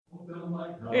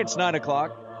It's 9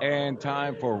 o'clock and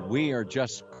time for We Are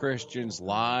Just Christians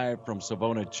live from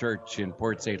Savona Church in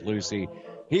Port St. Lucie.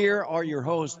 Here are your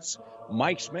hosts,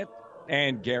 Mike Schmidt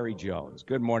and Gary Jones.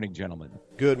 Good morning, gentlemen.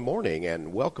 Good morning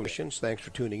and welcome, Christians. Thanks for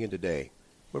tuning in today.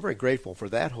 We're very grateful for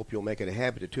that. Hope you'll make it a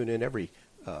habit to tune in every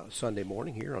Sunday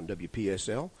morning here on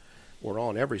WPSL. We're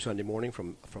on every Sunday morning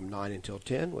from 9 until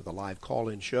 10 with a live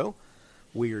call-in show.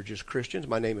 We Are Just Christians.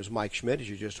 My name is Mike Schmidt, as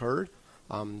you just heard.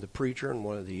 I'm the preacher and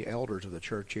one of the elders of the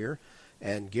church here.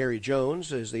 And Gary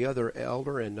Jones is the other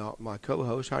elder and my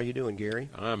co-host. How are you doing, Gary?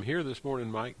 I'm here this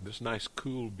morning, Mike, this nice,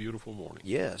 cool, beautiful morning.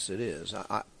 Yes, it is.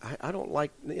 I don't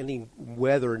like any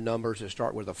weather numbers that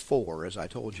start with a 4, as I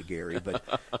told you, Gary. But,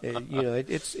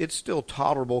 it's still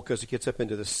tolerable because it gets up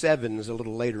into the 7s a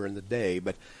little later in the day.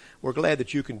 But we're glad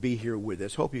that you can be here with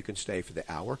us. Hope you can stay for the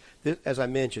hour. As I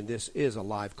mentioned, this is a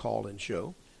live call-in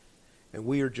show. And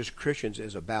We Are Just Christians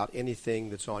is about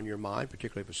anything that's on your mind,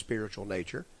 particularly of a spiritual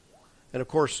nature. And, of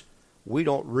course, we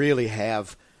don't really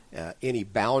have any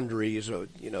boundaries. The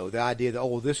idea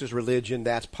that, this is religion,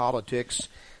 that's politics.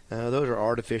 Those are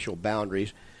artificial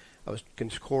boundaries. I was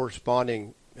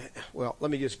corresponding. Well,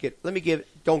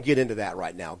 don't get into that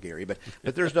right now, Gary. But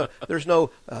there's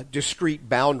no discrete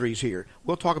boundaries here.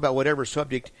 We'll talk about whatever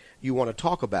subject you want to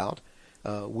talk about.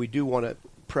 We do want to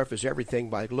preface everything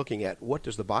by looking at what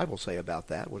does the Bible say about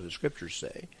that, what do the Scriptures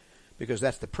say, because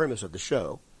that's the premise of the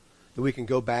show, that we can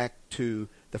go back to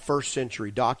the first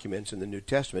century documents in the New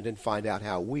Testament and find out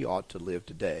how we ought to live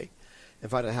today,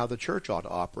 and find out how the church ought to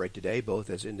operate today, both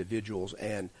as individuals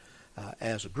and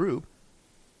as a group.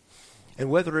 And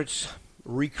whether it's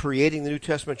recreating the New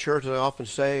Testament church, as I often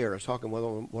say, or I was talking with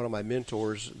one of my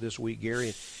mentors this week, Gary,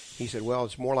 and he said, well,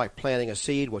 it's more like planting a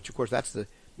seed, which, of course, that's the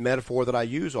metaphor that I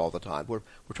use all the time. We're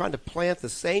trying to plant the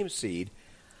same seed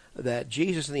that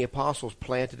Jesus and the apostles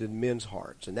planted in men's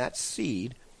hearts. And that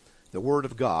seed, the Word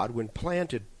of God, when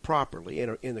planted properly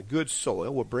in a good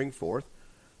soil, will bring forth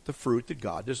the fruit that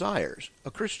God desires,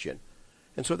 a Christian.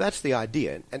 And so that's the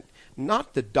idea. And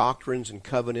not the doctrines and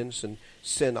covenants and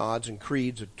synods and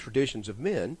creeds and traditions of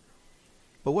men,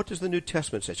 but what does the New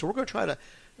Testament say? So we're going to try to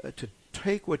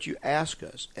take what you ask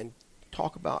us and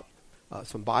talk about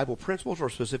some Bible principles or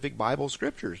specific Bible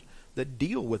scriptures that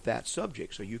deal with that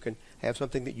subject, so you can have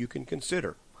something that you can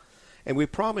consider. And we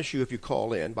promise you, if you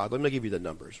call in, let me give you the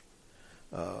numbers.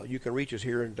 You can reach us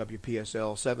here in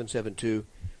WPSL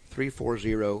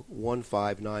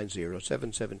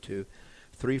 772-340-1590.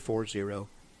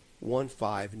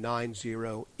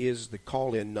 772-340-1590 is the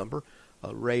call-in number.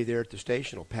 Ray there at the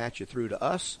station will patch you through to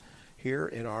us here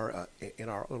in our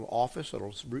little office, a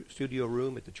little studio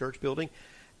room at the church building.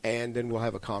 And then we'll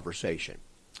have a conversation.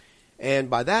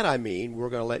 And by that I mean we're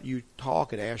going to let you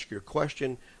talk and ask your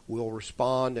question. We'll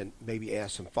respond and maybe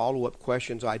ask some follow-up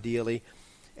questions ideally,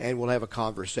 and we'll have a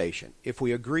conversation. If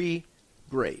we agree,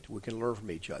 great, we can learn from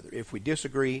each other. If we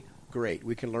disagree, great,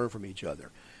 we can learn from each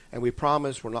other. And we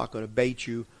promise we're not going to bait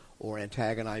you or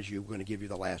antagonize you. We're going to give you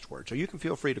the last word. So you can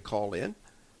feel free to call in,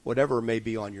 whatever may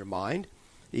be on your mind,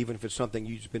 even if it's something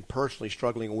you've been personally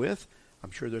struggling with. I'm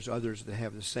sure there's others that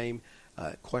have the same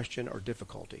question or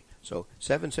difficulty. So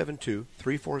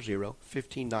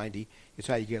 772-340-1590 is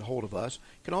how you get hold of us.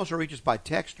 You can also reach us by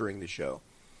text during the show.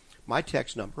 My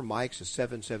text number, Mike's, is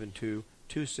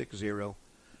 772-260-6120,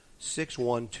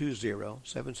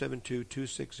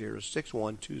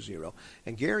 772-260-6120.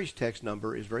 And Gary's text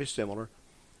number is very similar,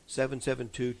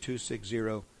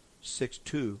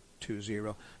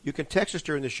 772-260-6220. You can text us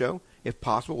during the show. If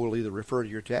possible, we'll either refer to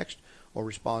your text or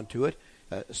respond to it.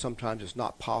 Sometimes it's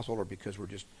not possible, or because we're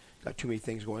just got too many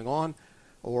things going on,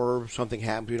 or something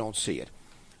happens, we don't see it.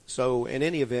 So in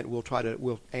any event,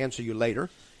 we'll answer you later.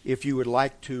 If you would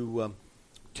like to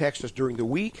text us during the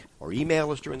week or email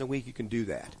us during the week, you can do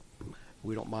that.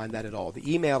 We don't mind that at all.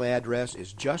 The email address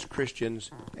is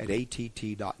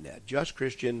justchristians@att.net.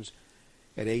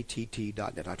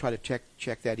 Justchristians@att.net. I try to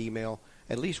check that email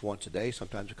at least once a day,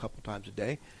 sometimes a couple times a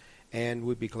day, and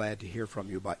we'd be glad to hear from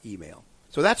you by email.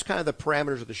 So that's kind of the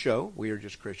parameters of the show. We Are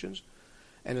Just Christians.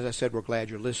 And as I said, we're glad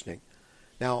you're listening.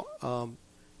 Now,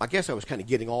 I guess I was kind of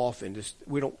getting off in this.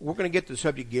 We're going to get to the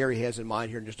subject Gary has in mind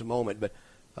here in just a moment, but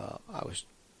I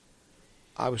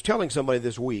was telling somebody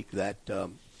this week that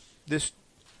this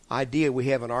idea we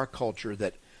have in our culture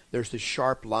that there's this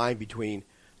sharp line between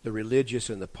the religious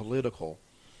and the political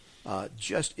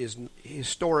just is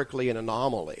historically an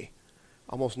anomaly.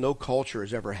 Almost no culture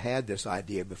has ever had this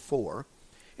idea before.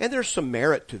 And there's some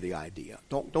merit to the idea.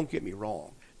 Don't get me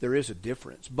wrong. There is a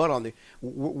difference. But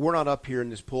we're not up here in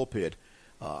this pulpit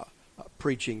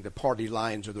preaching the party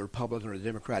lines of the Republican or the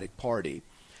Democratic Party.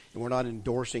 And we're not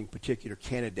endorsing particular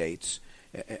candidates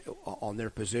on their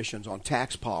positions on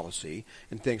tax policy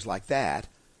and things like that.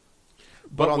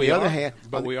 But on the other hand,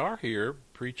 we are here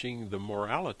preaching the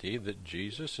morality that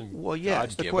Jesus and well, yeah, God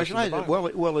it's the give question. us in the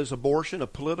Bible. Well, is abortion a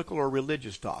political or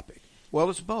religious topic? Well,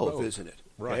 it's both. Isn't it?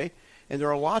 Right. Okay? And there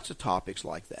are lots of topics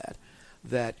like that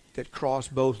cross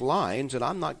both lines. And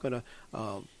I'm not going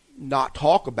to not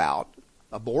talk about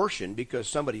abortion because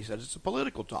somebody said it's a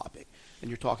political topic, and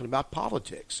you're talking about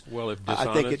politics. Well, if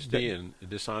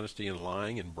dishonesty and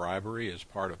lying and bribery is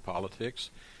part of politics,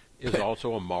 is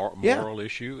also a moral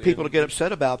issue. People get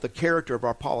upset about the character of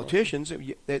our politicians.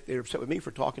 They're upset with me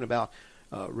for talking about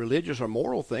religious or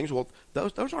moral things. Well,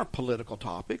 those aren't political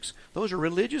topics. Those are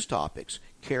religious topics: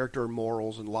 character,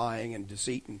 morals, and lying, and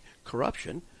deceit, and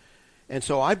corruption. And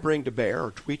so I bring to bear,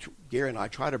 or Gary and I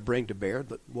try to bring to bear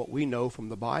what we know from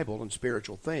the Bible and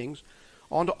spiritual things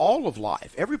onto all of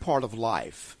life, every part of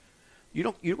life. You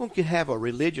don't have a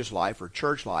religious life or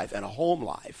church life and a home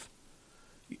life.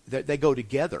 They go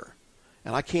together.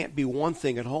 And I can't be one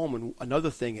thing at home and another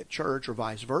thing at church or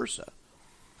vice versa.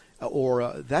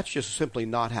 That's just simply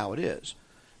not how it is.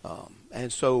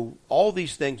 And so all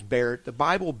these things the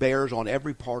Bible bears on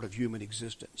every part of human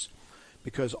existence,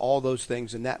 because all those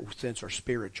things in that sense are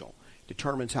spiritual. It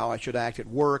determines how I should act at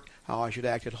work, how I should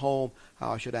act at home,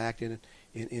 how I should act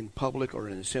in public or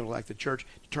in a assembly like the church.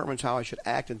 It determines how I should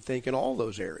act and think in all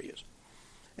those areas.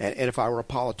 And if I were a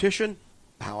politician,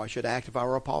 how I should act if I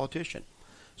were a politician.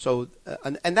 So,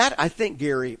 and that, I think,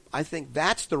 Gary,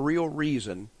 that's the real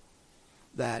reason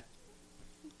that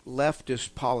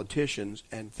leftist politicians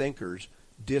and thinkers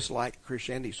dislike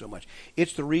Christianity so much.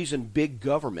 It's the reason big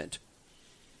government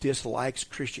dislikes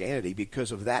Christianity,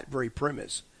 because of that very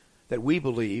premise, that we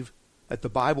believe that the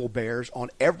Bible bears on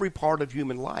every part of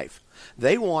human life.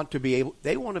 They want to be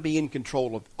in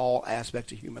control of all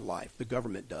aspects of human life. The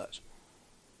government does.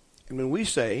 And when we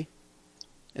say,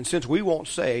 and since we won't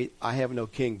say, I have no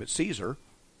king but Caesar,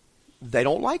 they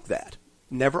don't like that.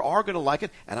 Never are going to like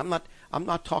it. And I'm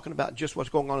not talking about just what's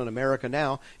going on in America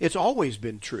now. It's always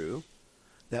been true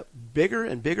that bigger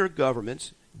and bigger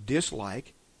governments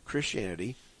dislike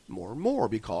Christianity more and more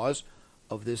because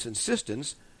of this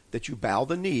insistence that you bow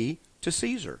the knee to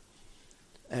Caesar.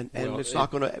 And it's not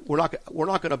going to. We're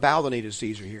not going to bow the knee to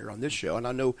Caesar here on this show, and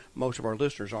I know most of our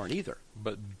listeners aren't either.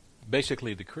 But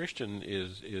basically, the Christian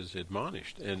is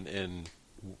admonished, and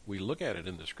we look at it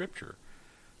in the Scripture.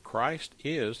 Christ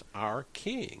is our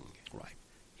King. Right.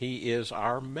 He is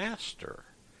our Master.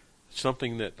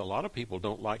 Something that a lot of people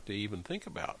don't like to even think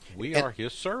about. We are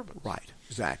His servants. Right.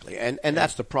 Exactly. And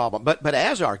that's the problem. But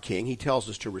as our King, He tells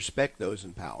us to respect those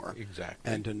in power. Exactly.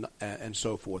 And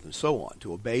so forth and so on,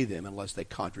 to obey them unless they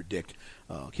contradict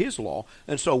His law.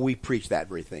 And so we preach that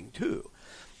very thing too.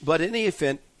 But in any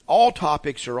event, all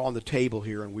topics are on the table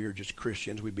here, and we are just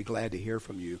Christians. We'd be glad to hear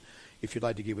from you. If you'd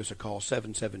like to give us a call,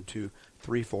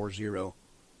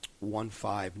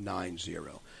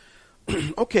 772-340-1590.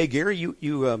 Okay, Gary,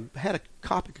 you had a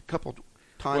topic a couple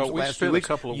times last few weeks. A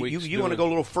couple of weeks. You want to go a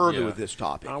little further with this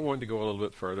topic? I wanted to go a little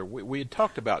bit further. We had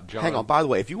talked about John. Hang on. By the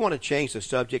way, if you want to change the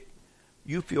subject,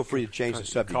 you feel free to change the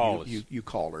subject. You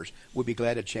callers, we'd be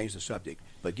glad to change the subject.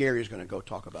 But Gary is going to go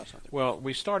talk about something. Well,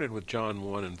 we started with John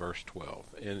 1 and verse 12,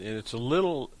 and it's a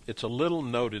little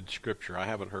noted scripture. I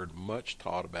haven't heard much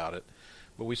taught about it,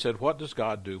 but we said, what does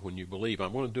God do when you believe?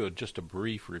 I'm going to do just a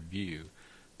brief review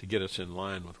to get us in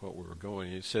line with what we were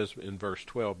going. It says in verse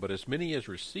 12, but as many as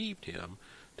received Him,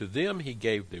 to them He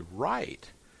gave the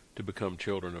right to become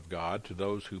children of God, to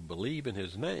those who believe in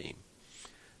His name.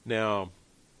 Now,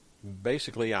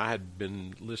 basically, I had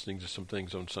been listening to some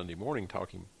things on Sunday morning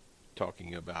talking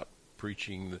about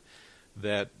preaching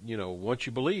that, once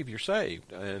you believe, you're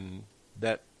saved. And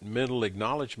that mental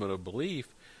acknowledgement of belief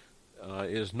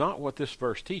is not what this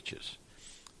verse teaches.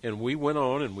 And we went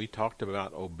on and we talked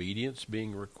about obedience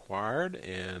being required,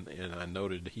 and I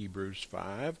noted Hebrews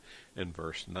 5 and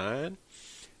verse 9,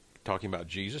 talking about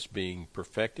Jesus being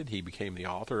perfected. He became the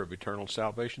author of eternal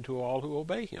salvation to all who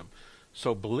obey Him.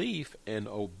 So belief and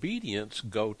obedience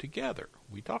go together.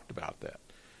 We talked about that.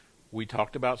 We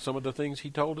talked about some of the things He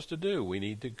told us to do. We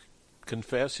need to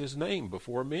confess His name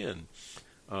before men.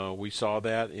 We saw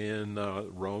that in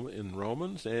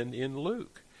Romans and in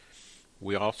Luke.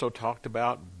 We also talked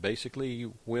about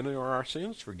basically when are our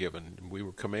sins forgiven. We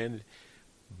were commanded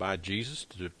by Jesus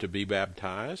to be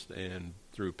baptized, and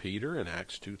through Peter in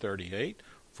Acts 2:38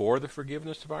 for the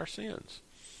forgiveness of our sins.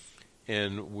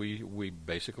 And we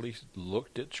basically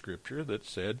looked at Scripture that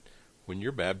said when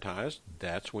you're baptized,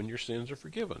 that's when your sins are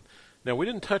forgiven. Now, we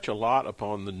didn't touch a lot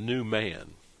upon the new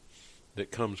man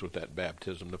that comes with that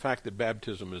baptism, the fact that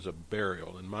baptism is a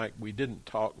burial. And Mike, we didn't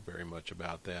talk very much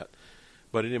about that.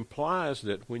 But it implies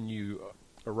that when you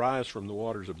arise from the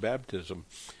waters of baptism,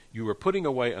 you are putting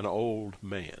away an old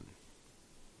man.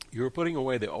 You are putting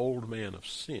away the old man of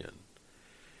sin.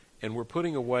 And we're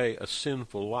putting away a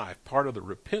sinful life, part of the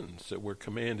repentance that we're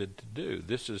commanded to do.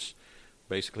 This is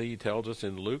basically, he tells us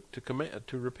in Luke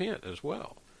to repent as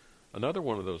well. Another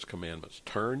one of those commandments,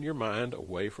 turn your mind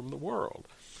away from the world.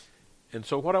 And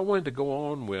so what I wanted to go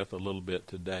on with a little bit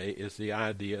today is the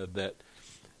idea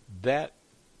that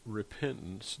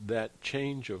repentance, that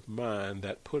change of mind,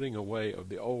 that putting away of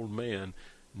the old man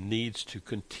needs to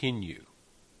continue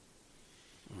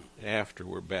after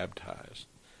we're baptized.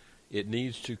 It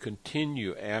needs to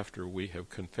continue after we have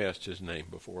confessed his name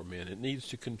before men. It needs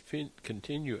to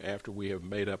continue after we have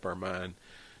made up our mind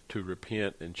to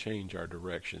repent and change our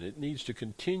direction. It needs to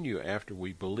continue after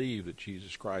we believe that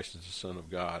Jesus Christ is the Son of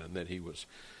God and that he was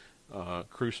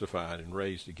crucified and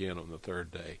raised again on the third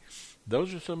day.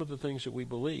 Those are some of the things that we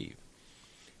believe.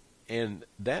 And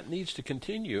that needs to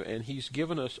continue, and he's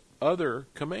given us other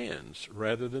commands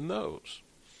rather than those.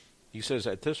 He says,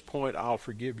 at this point, I'll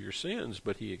forgive your sins,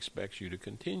 but he expects you to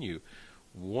continue.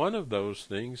 One of those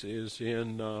things is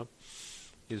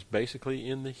basically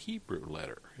in the Hebrew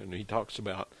letter. And he talks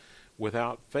about,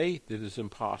 without faith, it is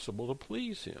impossible to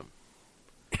please him.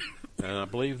 And I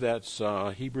believe that's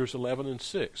Hebrews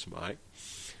 11:6, Mike.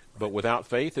 But without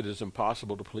faith, it is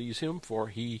impossible to please him, for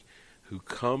he who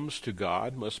comes to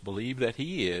God must believe that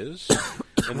he is,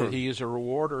 and that he is a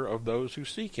rewarder of those who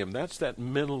seek him. That's that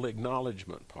mental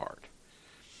acknowledgement part.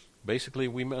 Basically,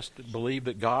 we must believe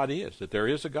that God is, that there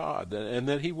is a God, and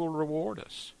that he will reward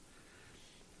us.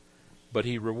 But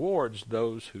he rewards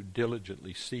those who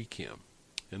diligently seek him.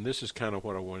 And this is kind of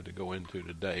what I wanted to go into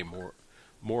today,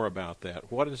 more about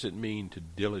that. What does it mean to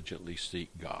diligently seek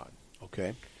God?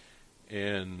 Okay.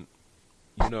 And,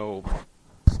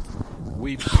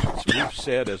 we've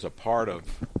said as a part of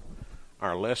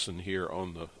our lesson here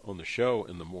on the show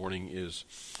in the morning is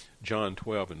John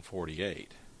 12:48.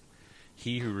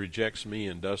 He who rejects me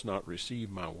and does not receive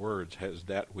my words has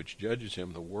that which judges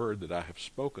him. The word that I have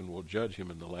spoken will judge him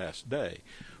in the last day.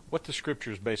 What the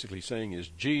scripture is basically saying is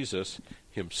Jesus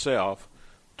himself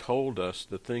told us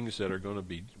the things that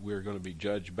we're going to be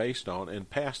judged based on, and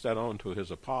passed that on to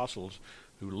his apostles,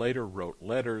 who later wrote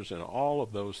letters, and all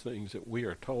of those things that we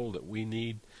are told that we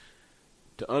need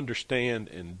to understand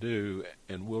and do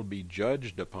and will be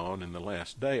judged upon in the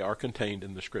last day are contained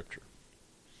in the scripture.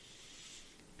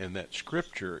 And that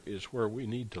scripture is where we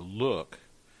need to look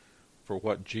for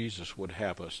what Jesus would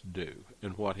have us do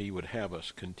and what he would have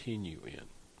us continue in.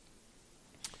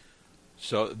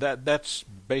 So that's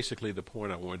basically the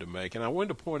point I wanted to make. And I wanted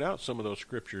to point out some of those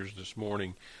scriptures this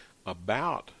morning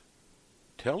about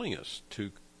telling us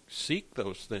to seek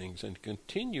those things and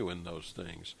continue in those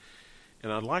things.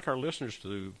 And I'd like our listeners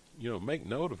to, make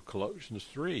note of Colossians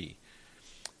 3,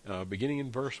 beginning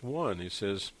in verse 1. It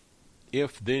says,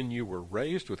 if then you were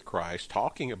raised with Christ,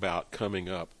 talking about coming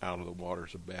up out of the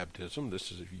waters of baptism,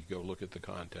 this is if you go look at the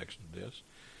context of this,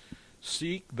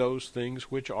 seek those things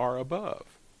which are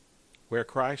above, where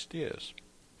Christ is,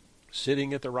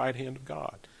 sitting at the right hand of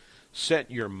God.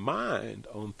 Set your mind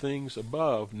on things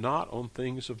above, not on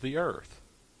things of the earth.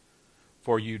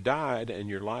 For you died, and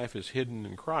your life is hidden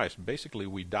in Christ. Basically,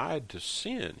 we died to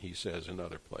sin, he says in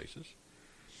other places.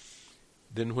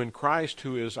 Then when Christ,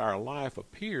 who is our life,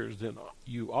 appears, then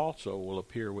you also will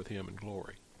appear with him in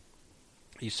glory.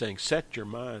 He's saying, set your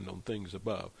mind on things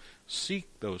above. Seek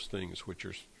those things which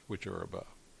are above.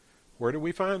 Where do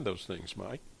we find those things,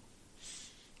 Mike?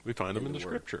 We find them in the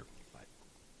Scripture. Right.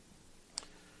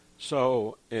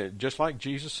 So, just like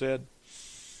Jesus said,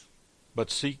 but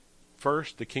seek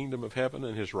first the kingdom of heaven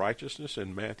and his righteousness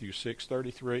in Matthew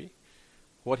 6:33,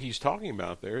 what he's talking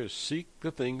about there is seek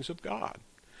the things of God.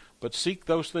 But seek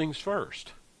those things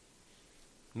first,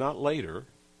 not later.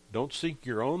 Don't seek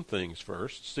your own things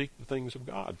first. Seek the things of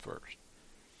God first.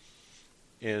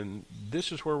 And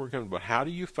this is where we're coming about. How do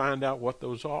you find out what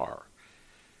those are?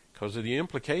 Because of the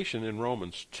implication in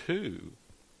Romans 2,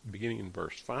 beginning in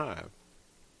verse 5,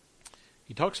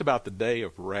 he talks about the day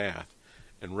of wrath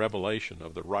and revelation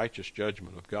of the righteous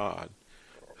judgment of God,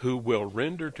 who will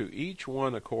render to each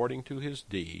one according to his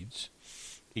deeds,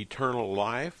 eternal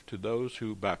life to those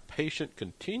who by patient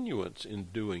continuance in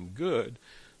doing good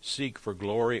seek for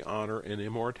glory, honor, and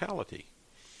immortality.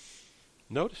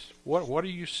 Notice, what are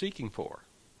you seeking for?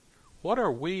 What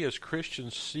are we as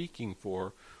Christians seeking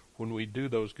for when we do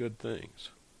those good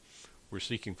things? We're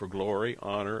seeking for glory,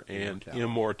 honor, and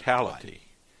immortality.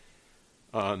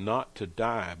 Not to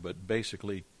die, but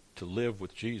basically to live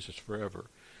with Jesus forever.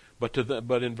 But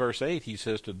in verse 8 he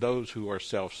says, to those who are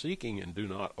self-seeking and do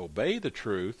not obey the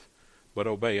truth, but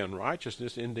obey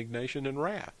unrighteousness, indignation, and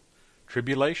wrath,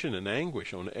 tribulation and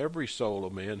anguish on every soul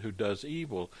of man who does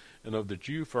evil, and of the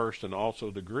Jew first and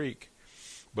also the Greek.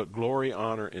 But glory,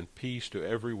 honor, and peace to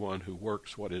everyone who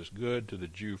works what is good, to the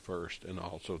Jew first and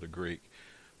also the Greek.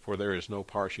 For there is no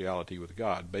partiality with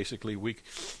God. Basically, we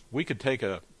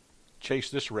could chase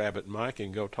this rabbit, Mike,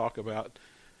 and go talk about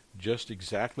just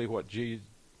exactly what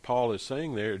Paul is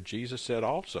saying there. Jesus said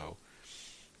also,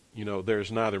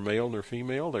 there's neither male nor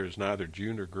female, there's neither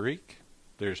Jew nor Greek,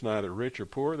 there's neither rich or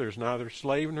poor, there's neither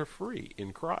slave nor free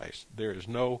in Christ. There is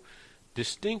no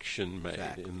distinction made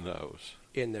in those.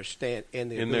 In their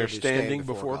standing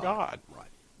before God. Right.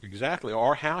 Exactly.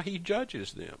 Or how he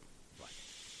judges them. Right.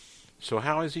 So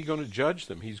how is he going to judge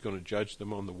them? He's going to judge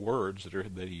them on the words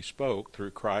that he spoke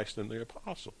through Christ and the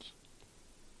apostles.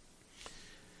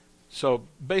 So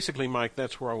basically, Mike,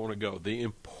 that's where I want to go. The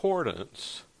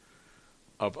importance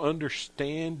of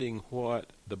understanding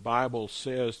what the Bible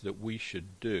says that we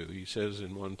should do. He says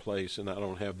in one place, and I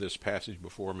don't have this passage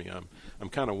before me, I'm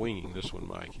kind of winging this one,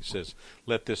 Mike. He says,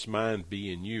 let this mind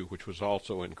be in you, which was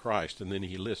also in Christ. And then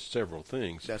he lists several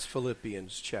things. That's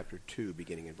Philippians chapter 2,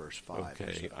 beginning in verse 5.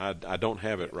 Okay, I don't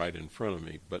have it right in front of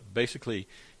me. But basically,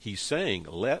 he's saying,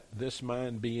 let this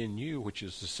mind be in you, which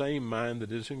is the same mind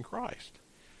that is in Christ.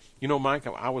 Mike,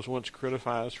 I was once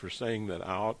criticized for saying that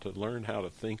I ought to learn how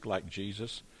to think like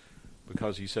Jesus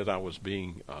because he said I was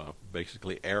being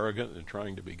basically arrogant and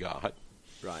trying to be God.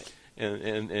 Right.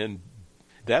 And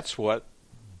that's what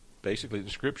basically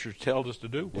the Scriptures tells us to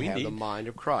do. We have the mind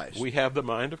of Christ. We have the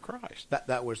mind of Christ.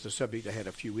 That was the subject I had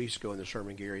a few weeks ago in the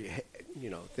sermon, Gary.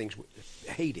 Things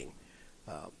hating.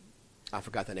 I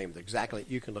forgot the name of it exactly.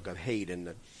 You can look up hate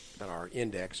in our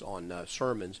index on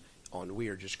sermons on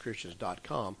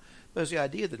wearejustchristians.com. But it's the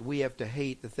idea that we have to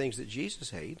hate the things that Jesus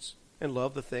hates and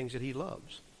love the things that he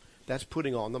loves. That's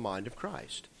putting on the mind of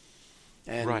Christ.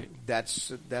 And right.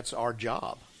 That's our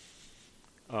job.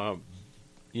 That's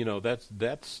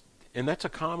a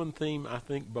common theme, I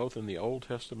think, both in the Old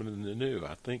Testament and the New.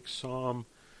 I think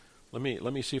let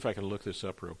me see if I can look this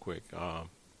up real quick.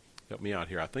 Help me out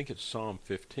here. I think it's Psalm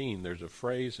 15. There's a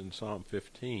phrase in Psalm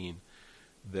 15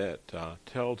 that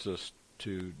tells us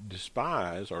to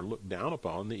despise or look down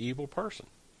upon the evil person.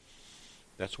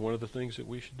 That's one of the things that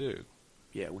we should do.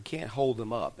 Yeah, we can't hold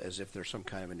them up as if they're some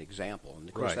kind of an example. And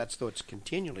of course, that's what's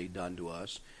continually done to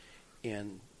us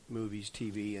in movies,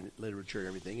 TV, and literature and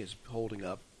everything, is holding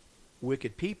up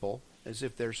wicked people as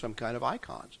if they're some kind of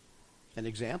icons and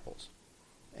examples.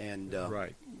 And,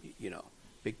 right.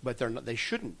 But they're not, they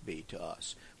shouldn't be to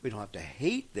us. We don't have to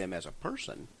hate them as a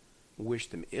person, wish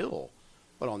them ill.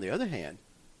 But on the other hand,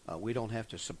 we don't have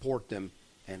to support them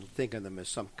and think of them as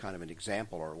some kind of an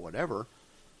example or whatever,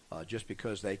 just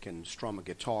because they can strum a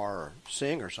guitar or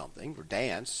sing or something or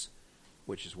dance,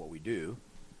 which is what we do.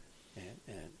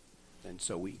 And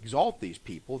so we exalt these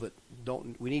people that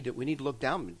don't. We need to look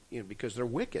down, because they're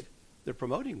wicked. They're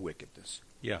promoting wickedness.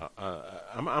 Yeah,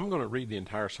 I'm going to read the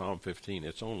entire Psalm 15.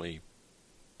 It's only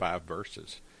 5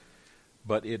 verses.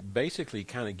 But it basically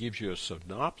kind of gives you a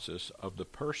synopsis of the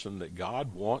person that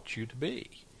God wants you to be.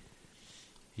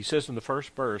 He says in the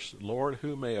first verse, Lord,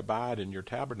 who may abide in your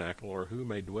tabernacle, or who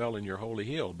may dwell in your holy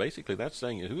hill? Basically, that's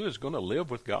saying, who is going to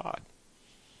live with God?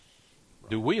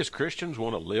 Right. Do we as Christians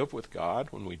want to live with God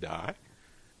when we die?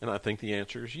 And I think the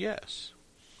answer is yes.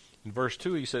 In verse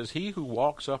 2, he says, he who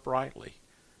walks uprightly.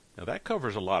 Now, that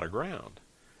covers a lot of ground.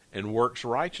 And works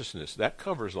righteousness. That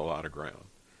covers a lot of ground.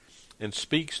 And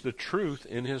speaks the truth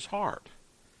in his heart.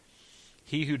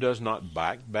 He who does not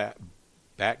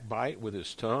backbite with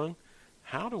his tongue.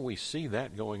 How do we see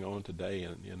that going on today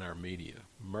in our media?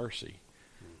 Mercy.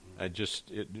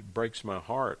 Mm-hmm. It breaks my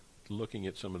heart looking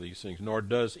at some of these things. Nor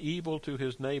does evil to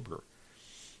his neighbor.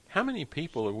 How many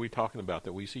people are we talking about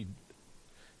that we see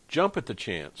jump at the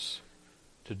chance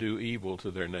to do evil to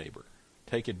their neighbor,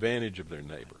 take advantage of their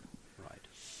neighbor? Right.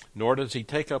 Nor does he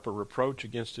take up a reproach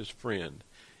against his friend,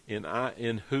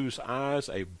 in whose eyes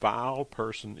a vile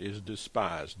person is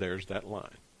despised. There's that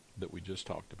line that we just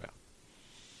talked about.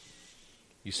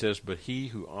 He says, but he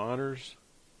who honors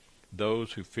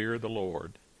those who fear the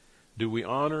Lord. Do we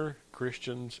honor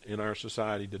Christians in our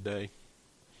society today?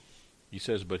 He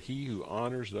says, but he who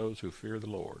honors those who fear the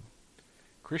Lord.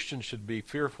 Christians should be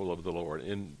fearful of the Lord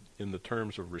in the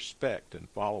terms of respect and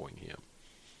following him.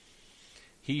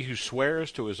 He who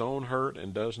swears to his own hurt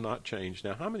and does not change.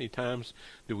 Now, how many times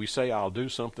do we say, I'll do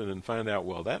something and find out,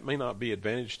 well, that may not be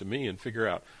advantage to me, and figure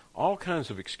out all kinds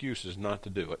of excuses not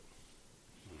to do it?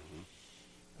 Mm-hmm.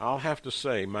 I'll have to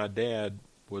say, my dad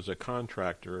was a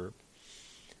contractor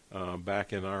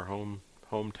back in our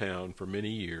hometown for many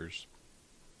years.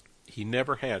 he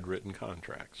never had written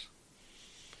contracts.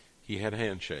 He had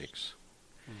handshakes.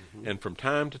 Mm-hmm. And from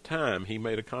time to time, he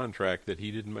made a contract that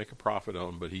he didn't make a profit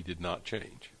on, but he did not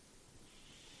change.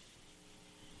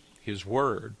 His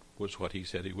word was what he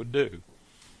said he would do.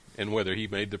 And whether he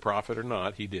made the profit or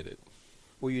not, he did it.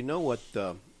 Well, you know what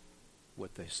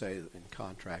they say in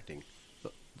contracting,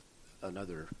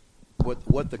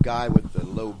 what the guy with the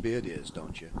low bid is,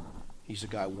 don't you? He's the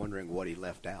guy wondering what he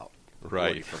left out, right?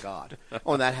 What he forgot.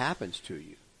 Oh, and that happens to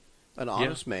you. An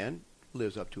honest man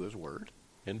lives up to his word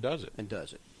and does it.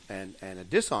 And a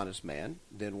dishonest man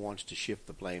then wants to shift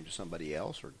the blame to somebody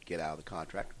else or get out of the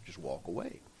contract or just walk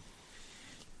away.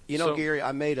 You know, Gary,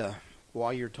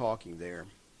 while you're talking there,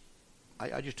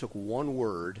 I just took one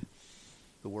word,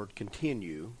 the word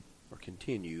continue, or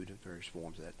continued in various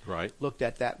forms of that. Right. Looked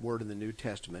at that word in the New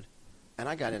Testament, and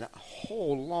I got in a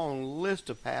whole long list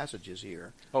of passages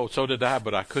here. Oh, so did I,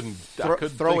 but I couldn't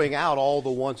throwing out all the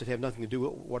ones that have nothing to do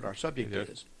with what our subject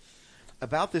is.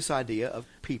 About this idea of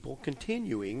people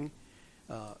continuing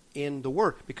in the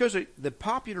Word. Because the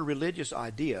popular religious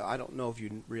idea, I don't know if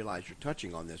you realize you're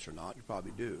touching on this or not, you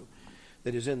probably do,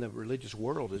 that is in the religious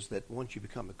world is that once you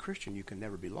become a Christian, you can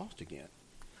never be lost again.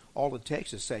 All it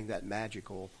takes is saying that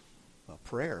magical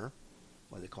prayer,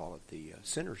 what they call it, the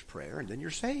sinner's prayer, and then you're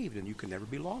saved, and you can never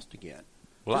be lost again.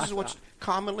 Well, this is what's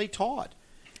commonly taught.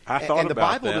 And the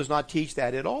Bible does not teach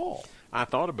that at all. I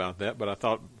thought about that, but I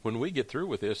thought when we get through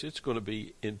with this, it's going to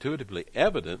be intuitively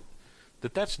evident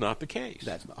that that's not the case.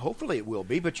 Hopefully it will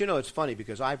be, but you know, it's funny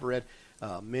because I've read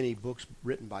many books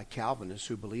written by Calvinists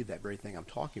who believe that very thing I'm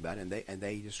talking about, and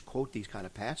they just quote these kind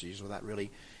of passages without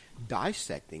really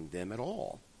dissecting them at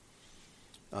all.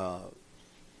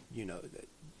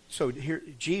 So here,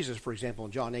 Jesus, for example,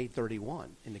 in John 8:31,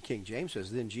 in the King James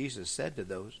says, "Then Jesus said to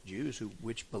those Jews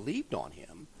which believed on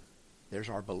him," there's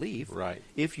our belief, right?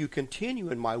 "If you continue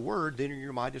in my word, then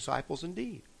you're my disciples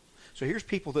indeed." So here's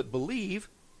people that believe,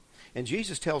 and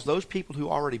Jesus tells those people who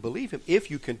already believe him, "If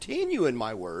you continue in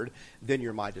my word, then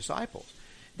you're my disciples."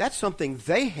 That's something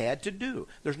they had to do.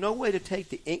 There's no way to take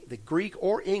the Greek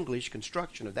or English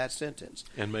construction of that sentence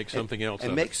and make something else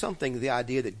and make something the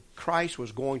idea that Christ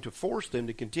was going to force them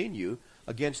to continue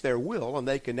against their will and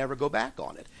they can never go back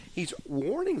on it. He's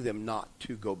warning them not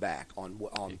to go back on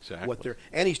exactly what they're,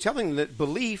 and he's telling them that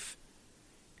belief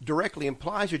directly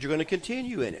implies that you're going to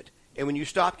continue in it. And when you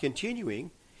stop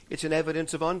continuing, it's an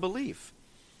evidence of unbelief.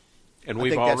 And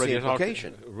we've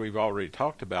already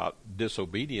talked about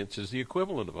disobedience is the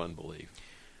equivalent of unbelief.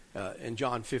 In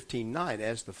John 15:9,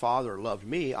 "As the Father loved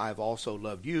me, I have also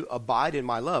loved you. Abide in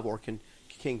my love," or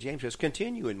King James says,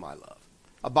 "Continue in my love."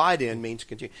 Abide in means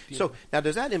continue. Yeah. So now,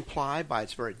 does that imply, by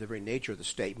the very nature of the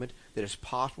statement, that it's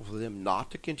possible for them not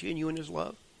to continue in his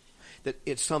love? That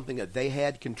it's something that they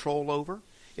had control over?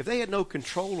 If they had no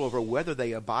control over whether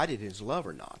they abided in his love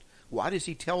or not, why does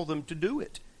he tell them to do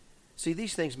it? See,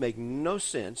 these things make no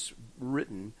sense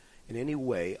written in any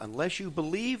way unless you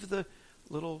believe the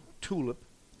little TULIP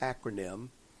acronym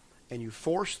and you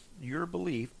force your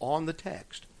belief on the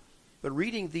text. But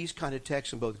reading these kind of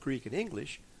texts in both Greek and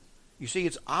English, you see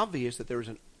it's obvious that there is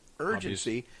an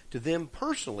urgency to them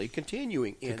personally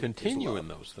continuing in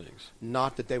those things.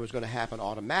 Not that they was going to happen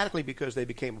automatically because they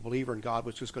became a believer and God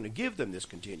was just going to give them this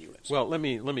continuance. Well, let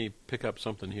me pick up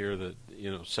something here that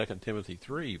 2 Timothy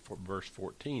 3 verse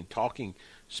 14, talking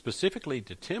specifically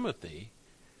to Timothy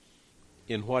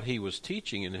in what he was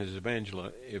teaching in his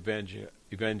evangelical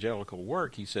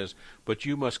work. He says, "But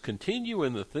you must continue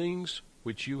in the things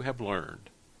which you have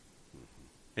learned."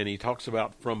 And he talks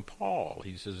about from Paul.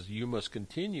 He says, you must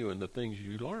continue in the things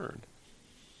you learned.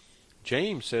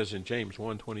 James says in James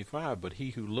 1:25, "But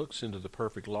he who looks into the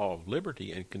perfect law of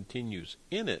liberty and continues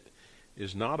in it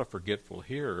is not a forgetful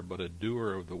hearer, but a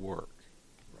doer of the work."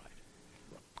 Right.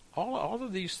 All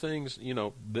of these things,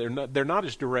 they're not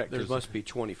as direct. There must be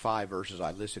 25 verses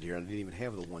I listed here. I didn't even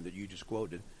have the one that you just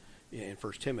quoted in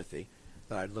 1 Timothy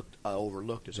that I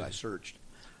overlooked as I searched.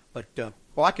 But,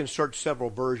 I can search several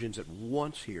versions at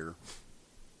once here.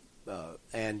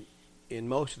 And in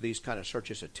most of these kind of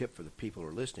searches, a tip for the people who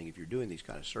are listening, if you're doing these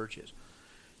kind of searches,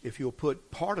 if you'll put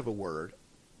part of a word,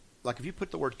 like if you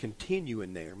put the word continue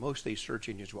in there, most of these search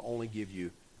engines will only give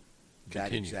you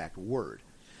that exact word.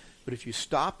 But if you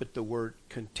stop at the word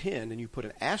contend and you put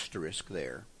an asterisk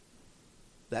there,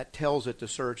 that tells it to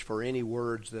search for any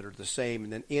words that are the same,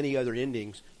 and then any other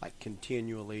endings like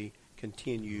continually,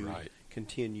 continued, right,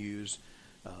 continues,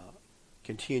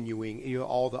 continuing,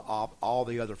 all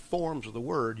the other forms of the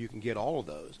word, you can get all of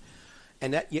those,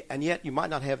 and yet you might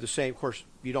not have the same. Of course,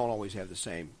 you don't always have the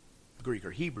same Greek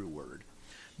or Hebrew word,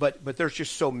 but there's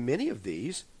just so many of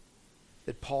these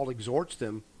that Paul exhorts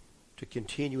them to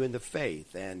continue in the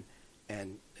faith, and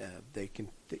the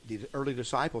early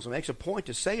disciples, it makes a point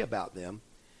to say about them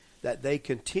that they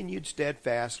continued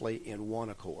steadfastly in one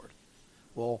accord.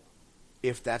 Well,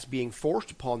 if that's being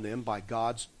forced upon them by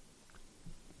God's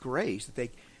grace,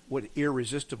 what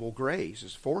irresistible grace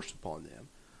is forced upon them,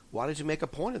 why does he make a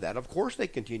point of that? Of course they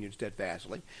continued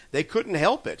steadfastly. They couldn't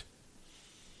help it.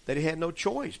 They had no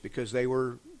choice because they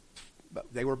were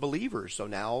believers, so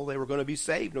now they were going to be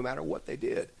saved no matter what they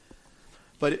did.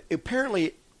 But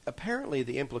apparently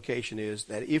the implication is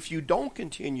that if you don't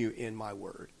continue in my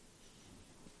word,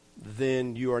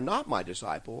 then you are not my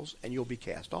disciples and you'll be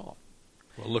cast off.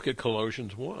 Well, look at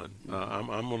Colossians 1.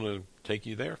 I'm going to take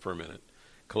you there for a minute.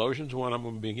 Colossians 1, I'm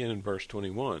going to begin in verse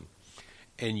 21.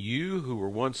 And you who were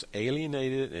once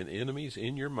alienated and enemies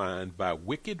in your mind by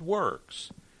wicked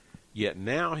works, yet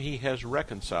now he has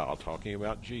reconciled, talking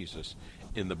about Jesus,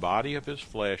 in the body of his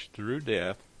flesh through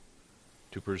death,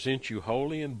 to present you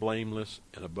holy and blameless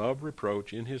and above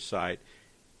reproach in his sight,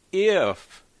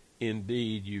 if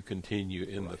indeed you continue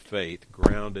in the faith,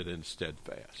 grounded and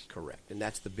steadfast. Correct. And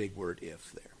that's the big word,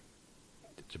 if, there.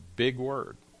 It's a big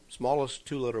word. Smallest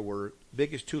two-letter word,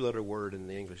 biggest two-letter word in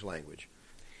the English language.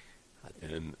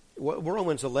 And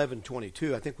Romans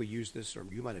 11:22, I think we used this, or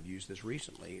you might have used this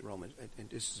recently, Romans, and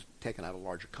this is taken out of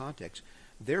larger context.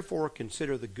 Therefore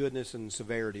consider the goodness and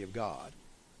severity of God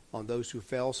on those who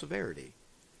fell severity,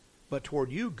 but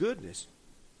toward you goodness,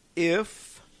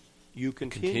 if you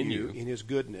continue in his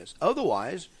goodness.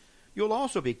 Otherwise, you'll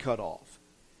also be cut off.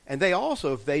 And they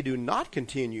also, if they do not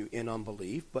continue in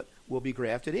unbelief, but will be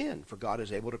grafted in, for God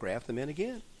is able to graft them in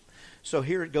again. So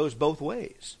here it goes both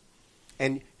ways.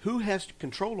 And who has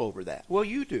control over that? Well,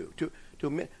 you do.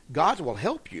 God will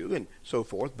help you and so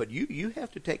forth, but you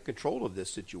have to take control of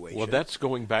this situation. well, that's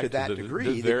going back to that the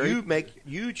degree very, that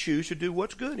you choose to do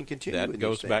what's good and continue. That in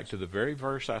goes these back things. to the very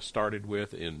verse I started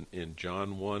with in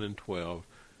John 1 and 12.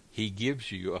 He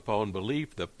gives you, upon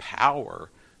belief, the power,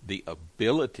 the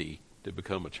ability to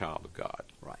become a child of God.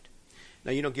 Right.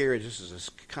 Now, Gary, this is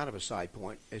kind of a side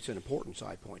point. It's an important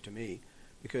side point to me,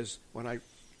 because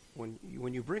when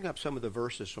you bring up some of the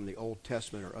verses from the Old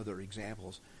Testament or other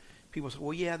examples, people say,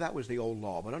 well, yeah, that was the old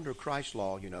law, but under Christ's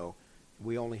law,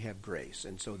 we only have grace,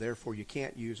 and so therefore you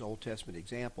can't use Old Testament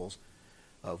examples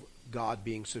of God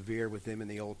being severe with them in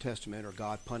the Old Testament, or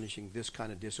God punishing this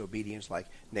kind of disobedience like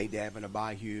Nadab and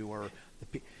Abihu,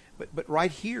 but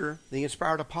right here, the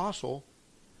inspired apostle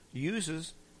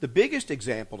uses the biggest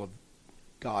example of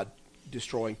God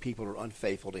destroying people who are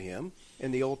unfaithful to him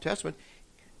in the Old Testament.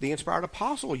 The inspired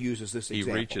apostle uses this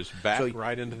example. He reaches back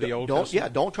right into the Old Testament. Yeah,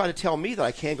 don't try to tell me that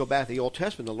I can't go back to the Old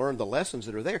Testament to learn the lessons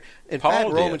that are there. In Paul fact,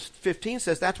 did. Romans 15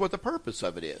 says that's what the purpose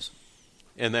of it is.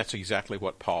 And that's exactly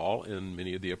what Paul and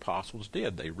many of the apostles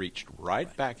did. They reached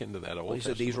right back into that Old Well, he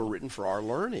Testament. said these were written for our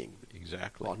learning,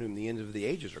 Exactly. on whom the end of the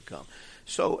ages are come.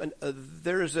 So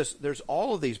there's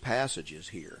all of these passages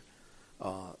here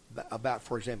about,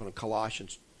 for example, in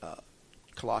Colossians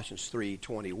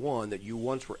 3:21, that you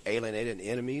once were alienated and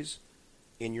enemies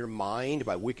in your mind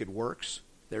by wicked works.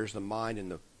 There's the mind and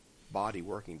the body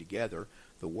working together,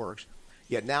 the works.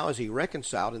 Yet now is he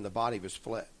reconciled in the body of his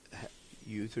flesh,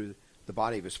 you through the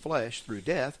body of his flesh through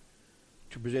death,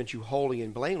 to present you holy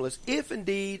and blameless, if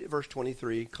indeed, verse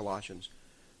 23, Colossians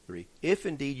 3, if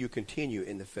indeed you continue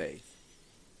in the faith,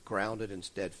 grounded and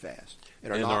steadfast,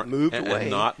 and are not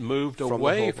moved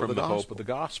away from the hope of the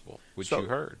gospel, which you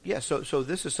heard. Yeah, so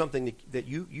this is something that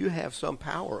you have some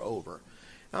power over.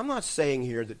 Now, I'm not saying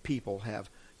here that people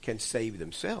can save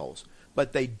themselves,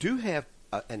 but they do have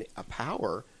a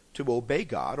power to obey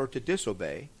God or to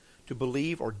disobey, to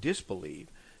believe or disbelieve,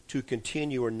 to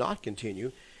continue or not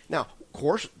continue. Now, of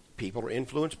course, people are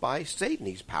influenced by Satan.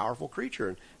 He's a powerful creature,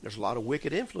 and there's a lot of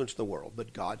wicked influence in the world,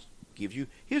 but God gives you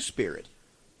his Spirit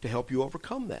to help you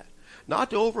overcome that. Not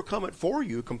to overcome it for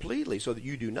you completely so that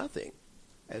you do nothing,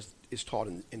 as is taught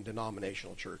in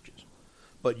denominational churches.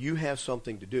 But you have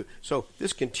something to do. So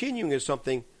this continuing is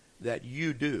something that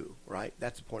you do, right?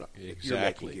 That's the point you're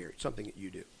making here. It's something that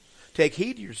you do. Take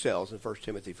heed to yourselves in 1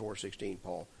 Timothy 4:16,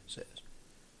 Paul says.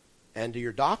 And to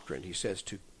your doctrine, he says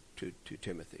to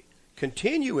Timothy.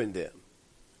 Continue in them,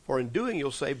 for in doing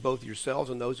you'll save both yourselves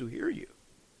and those who hear you.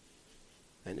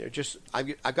 And they're just,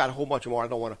 I've got a whole bunch more. I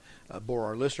don't want to bore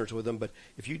our listeners with them, but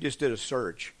if you just did a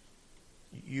search,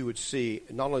 you would see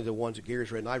not only the ones that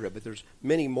Gary's read and I read, but there's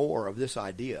many more of this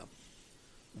idea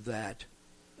that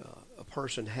a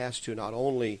person has to not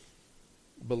only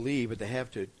believe, but they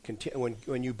have to continue.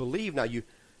 When you believe, now you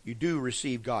do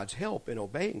receive God's help in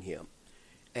obeying him,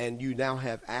 and you now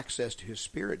have access to his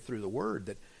Spirit through the Word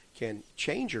that can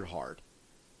change your heart.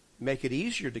 make it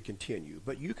easier to continue,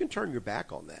 but you can turn your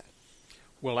back on that.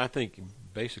 Well, I think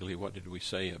basically what did we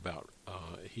say about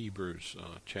Hebrews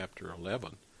chapter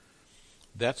 11?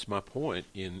 That's my point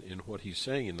in what he's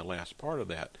saying in the last part of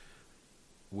that.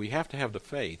 We have to have the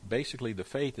faith. Basically, the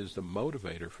faith is the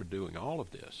motivator for doing all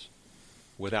of this.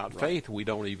 Without faith, we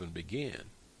don't even begin.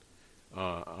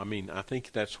 I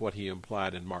think that's what he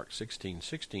implied in Mark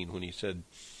 16:16 when he said,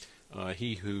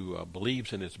 he who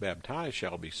believes and is baptized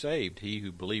shall be saved. He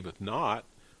who believeth not,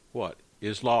 what?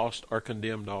 Is lost or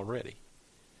condemned already.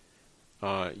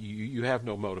 You have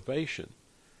no motivation.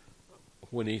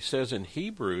 When he says in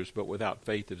Hebrews, but without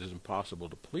faith it is impossible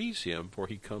to please him, for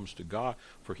he comes to God.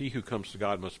 For he who comes to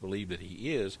God must believe that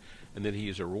he is, and that he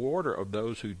is a rewarder of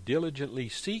those who diligently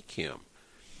seek him.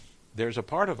 There's a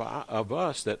part of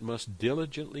us that must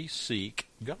diligently seek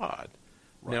God.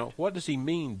 Right. Now, what does he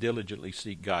mean, diligently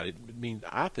seek God? It means,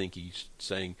 I think he's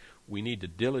saying we need to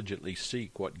diligently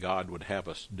seek what God would have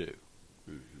us do.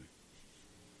 Mm-hmm.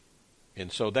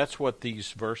 And so that's what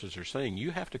these verses are saying.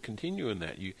 You have to continue in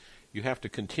that. You have to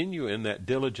continue in that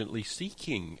diligently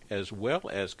seeking, as well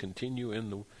as continue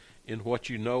in what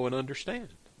you know and understand.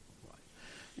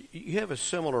 Right. You have a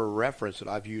similar reference that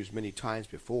I've used many times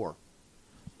before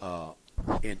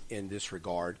in this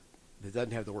regard that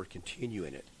doesn't have the word continue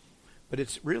in it. But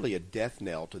it's really a death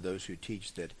knell to those who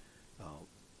teach that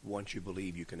once you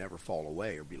believe you can never fall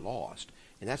away or be lost.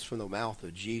 And that's from the mouth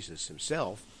of Jesus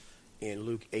himself in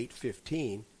Luke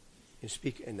 8:15.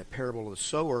 In the parable of the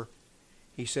sower,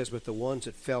 he says, but the ones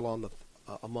that fell on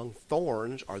among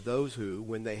thorns are those who,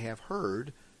 when they have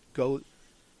heard, go...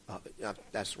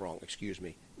 that's wrong, excuse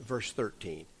me. Verse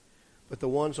 13. But the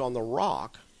ones on the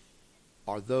rock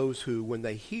are those who, when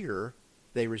they hear,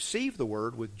 they receive the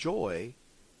word with joy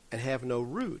and have no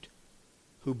root,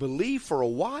 who believe for a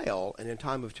while and in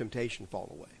time of temptation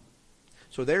fall away.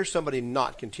 So there's somebody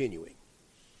not continuing.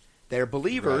 They're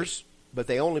believers, right, but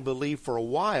they only believe for a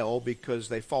while because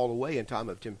they fall away in time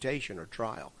of temptation or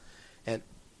trial. And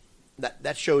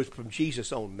that shows from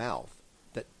Jesus' own mouth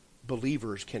that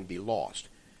believers can be lost.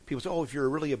 People say, oh, if you're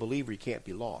really a believer, you can't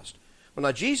be lost. Well,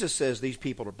 now Jesus says these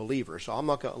people are believers, so I'm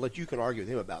not going to let you can argue with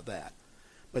him about that.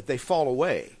 But they fall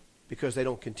away because they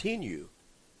don't continue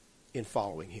in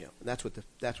following him. And that's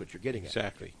what you're getting at.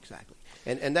 Exactly.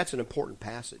 And that's an important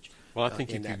passage. Well, I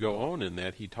think if you go on in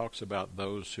that, he talks about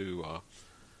those who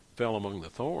fell among the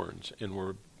thorns and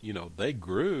were, they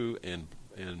grew and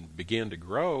began to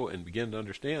grow and began to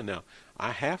understand. Now,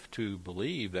 I have to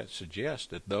believe that suggests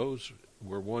that those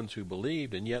were ones who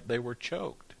believed and yet they were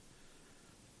choked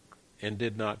and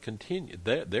did not continue.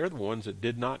 They're the ones that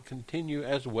did not continue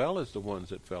as well as the ones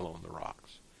that fell on the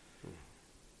rocks.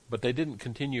 But they didn't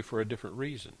continue for a different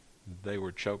reason. They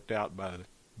were choked out by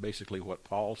basically what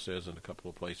Paul says in a couple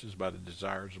of places, by the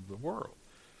desires of the world.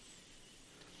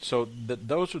 So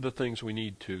those are the things we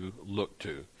need to look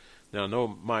to. Now, I know,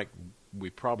 Mike, we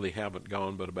probably haven't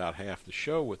gone but about half the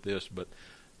show with this, but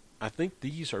I think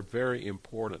these are very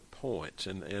important points.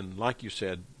 And like you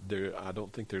said, I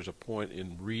don't think there's a point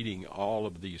in reading all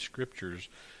of these scriptures.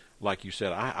 Like you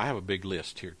said, I have a big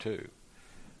list here too.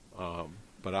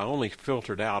 But I only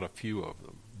filtered out a few of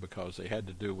them because they had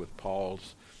to do with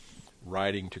Paul's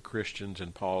writing to Christians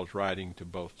and Paul's writing to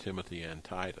both Timothy and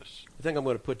Titus. I think I'm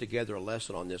going to put together a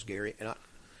lesson on this, Gary. And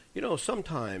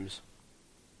sometimes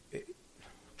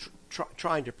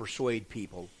trying to persuade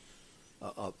people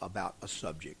about a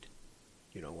subject.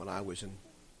 When I was in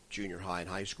junior high and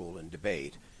high school and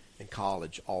debate, in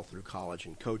college, all through college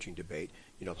and coaching debate,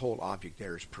 the whole object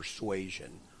there is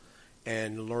persuasion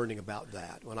and learning about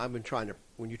that.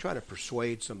 When you're trying to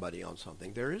persuade somebody on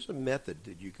something, there is a method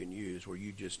that you can use where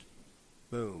you just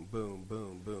boom, boom,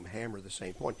 boom, boom, hammer the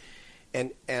same point.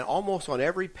 And almost on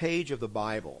every page of the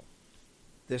Bible,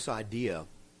 this idea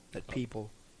that people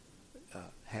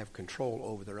have control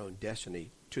over their own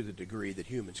destiny to the degree that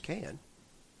humans can,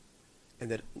 and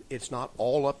that it's not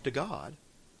all up to God,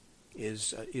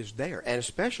 is there. And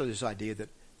especially this idea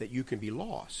that you can be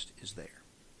lost is there.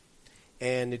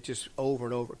 And it just over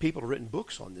and over. People have written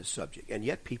books on this subject, and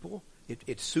yet people,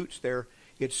 it suits their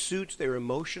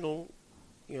emotional,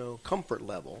 comfort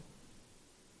level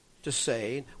to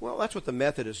say, well, that's what the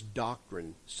Methodist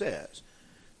doctrine says.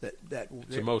 That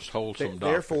it's the most wholesome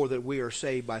doctrine. Therefore, that we are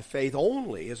saved by faith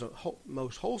only is a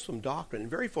most wholesome doctrine and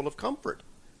very full of comfort.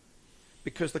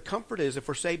 Because the comfort is, if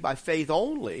we're saved by faith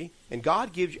only, and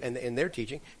God gives you, and their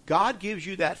teaching, God gives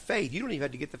you that faith. You don't even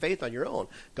have to get the faith on your own.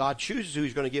 God chooses who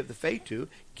He's going to give the faith to,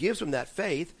 gives them that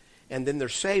faith, and then they're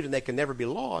saved and they can never be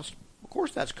lost. Of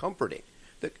course, that's comforting.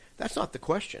 That's not the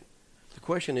question. The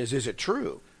question is it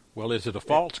true? Well, is it a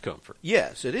false comfort?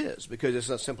 Yes, it is, because it's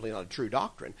not simply not a true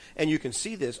doctrine. And you can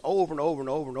see this over and over and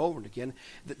over and over again.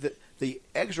 The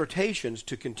exhortations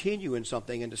to continue in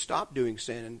something and to stop doing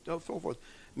sin and so forth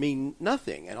mean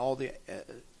nothing. And all the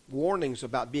warnings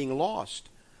about being lost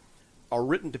are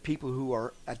written to people who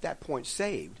are at that point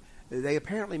saved. They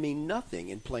apparently mean nothing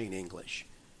in plain English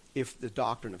if the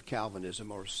doctrine of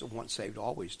Calvinism, or once saved,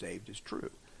 always saved, is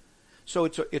true. So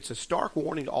it's a stark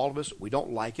warning to all of us. We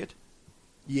don't like it.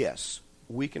 Yes,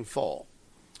 we can fall.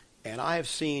 And I have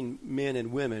seen men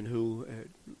and women who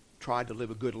tried to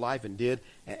live a good life and did,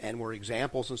 and were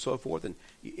examples and so forth, and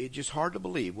it's just hard to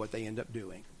believe what they end up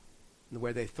doing, the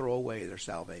way they throw away their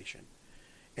salvation.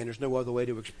 And there's no other way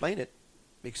to explain it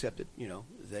except that,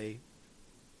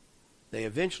 they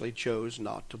eventually chose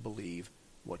not to believe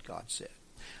what God said.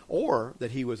 Or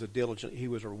that he was a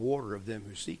rewarder of them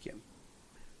who seek him.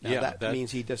 Now that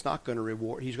means he's going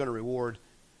to reward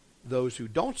those who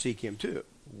don't seek him too.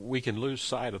 We can lose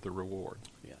sight of the reward.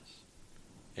 Yes.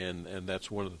 And that's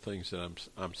one of the things that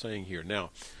I'm saying here.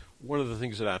 Now, one of the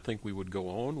things that I think we would go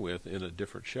on with in a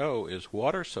different show is,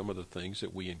 what are some of the things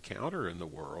that we encounter in the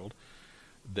world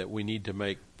that we need to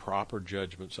make proper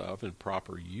judgments of and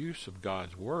proper use of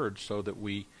God's word, so that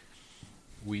we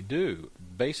do.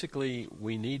 Basically,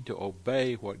 we need to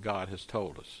obey what God has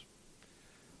told us.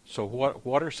 So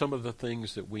what are some of the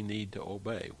things that we need to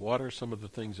obey? What are some of the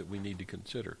things that we need to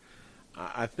consider?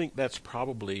 I think that's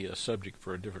probably a subject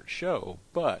for a different show,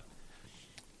 or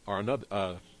another,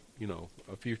 a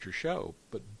future show.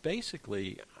 But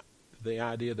basically, the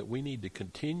idea that we need to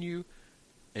continue,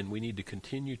 and we need to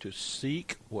continue to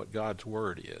seek what God's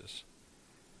word is.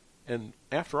 And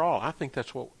after all, I think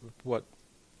that's what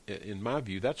in my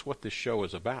view, that's what this show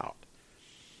is about.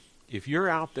 If you're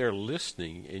out there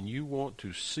listening and you want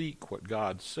to seek what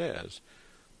God says,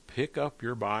 pick up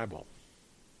your Bible.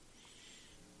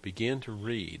 Begin to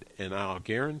read, and I'll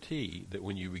guarantee that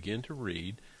when you begin to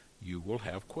read, you will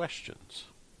have questions.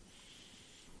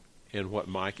 And what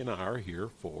Mike and I are here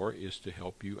for is to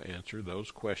help you answer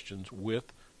those questions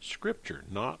with Scripture,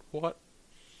 not what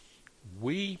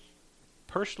we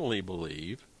personally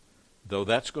believe, though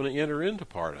that's going to enter into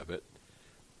part of it,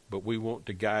 but we want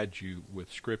to guide you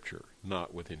with Scripture,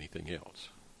 not with anything else.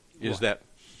 Is that?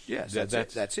 Yes,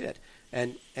 that's it.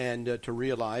 And to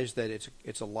realize that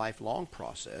it's a lifelong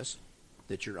process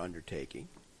that you're undertaking,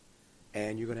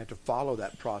 and you're going to have to follow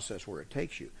that process where it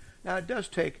takes you. Now, it does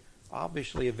take,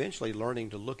 obviously, eventually learning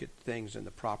to look at things in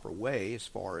the proper way as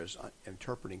far as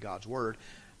interpreting God's Word.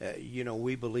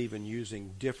 We believe in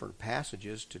using different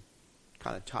passages to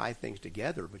kind of tie things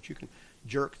together, but you can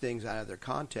jerk things out of their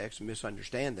context and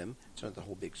misunderstand them. It's not the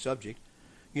whole big subject.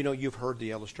 You've heard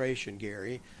the illustration,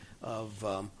 Gary,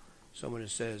 of someone who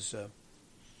says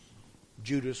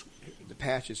Judas. The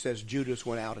passage says Judas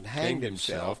went out and hanged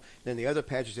himself. Then the other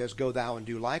passage says, "Go thou and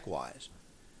do likewise."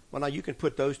 Well, now you can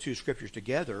put those two scriptures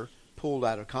together, pulled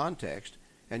out of context,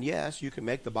 and yes, you can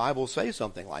make the Bible say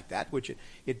something like that, which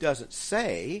it doesn't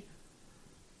say.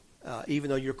 Even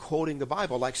though you're quoting the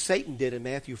Bible, like Satan did in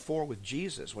Matthew 4 with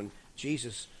Jesus. When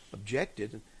Jesus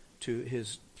objected to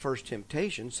his first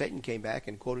temptation, Satan came back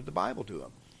and quoted the Bible to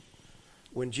him.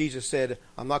 When Jesus said,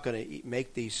 "I'm not going to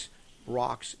make these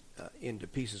rocks into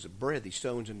pieces of bread, these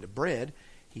stones into bread,"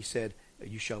 he said,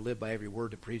 "You shall live by every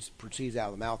word that proceeds out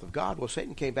of the mouth of God." Well,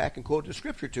 Satan came back and quoted the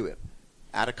Scripture to him,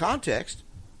 out of context,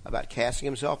 about casting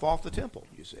himself off the temple,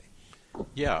 you see.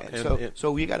 Yeah, and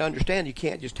so you got to understand, you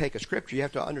can't just take a scripture. You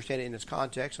have to understand it in its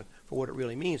context and for what it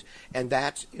really means, and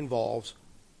that involves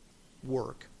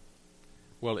work.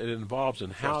 Well, it involves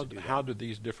in how do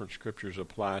these different scriptures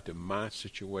apply to my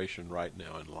situation right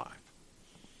now in life.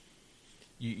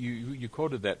 You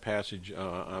quoted that passage.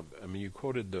 You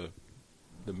quoted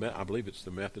I believe it's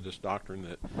the Methodist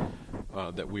doctrine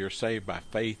that we are saved by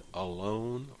faith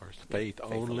alone, or faith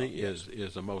only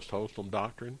is the most wholesome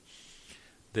doctrine.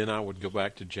 Then I would go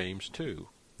back to James 2.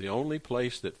 The only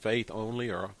place that faith only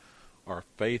or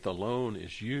faith alone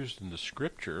is used in the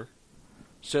Scripture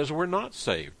says we're not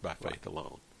saved by faith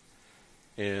alone.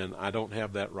 And I don't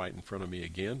have that right in front of me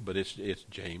again, but it's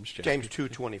James. James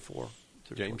 2:24.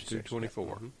 James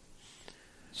 2:24.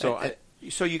 Mm-hmm.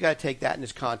 So you got to take that in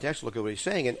its context, look at what he's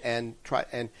saying, and try,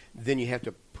 and then you have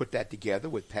to put that together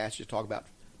with passages talk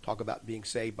about being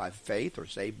saved by faith or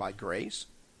saved by grace,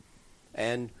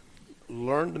 and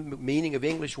learn the meaning of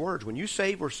English words. When you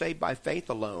say we're saved by faith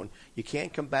alone, you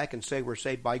can't come back and say we're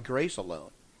saved by grace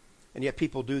alone. And yet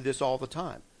people do this all the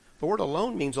time. The word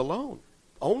alone means alone.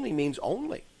 Only means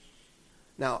only.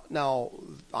 Now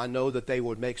I know that they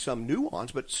would make some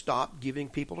nuance, but stop giving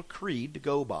people a creed to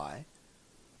go by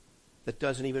that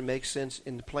doesn't even make sense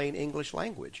in the plain English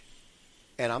language.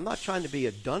 And I'm not trying to be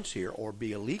a dunce here or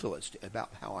be a legalist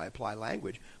about how I apply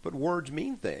language, but words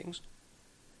mean things.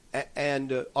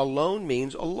 And alone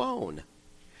means alone.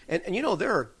 And you know,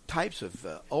 there are types of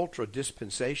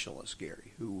ultra-dispensationalists,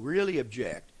 Gary, who really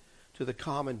object to the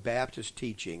common Baptist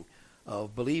teaching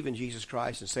of believe in Jesus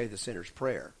Christ and say the sinner's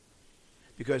prayer.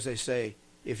 Because they say,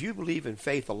 if you believe in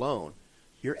faith alone,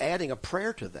 you're adding a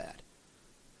prayer to that.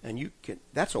 And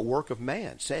that's a work of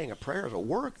man. Saying a prayer is a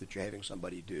work that you're having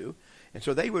somebody do. And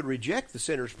so they would reject the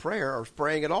sinner's prayer or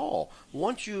praying at all.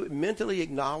 Once you mentally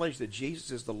acknowledge that Jesus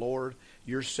is the Lord,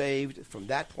 you're saved from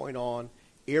that point on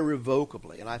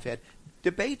irrevocably. And I've had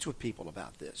debates with people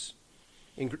about this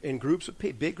in groups of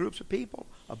big groups of people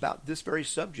about this very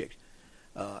subject.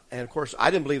 And of course, I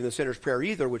didn't believe in the sinner's prayer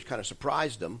either, which kind of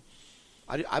surprised them.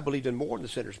 I believed in more than the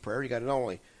sinner's prayer. You got to not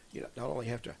only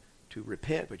have to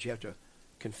repent, but you have to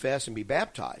confess and be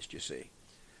baptized, you see.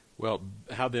 Well,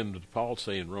 how then did Paul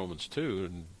say in Romans 2,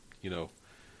 and, you know,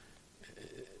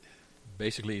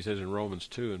 basically he says in Romans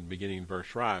 2 and beginning in verse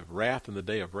 5, wrath in the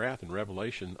day of wrath and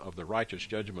revelation of the righteous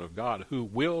judgment of God, who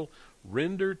will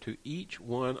render to each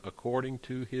one according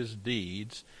to his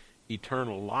deeds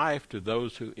eternal life to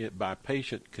those who by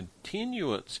patient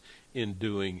continuance in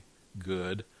doing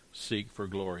good seek for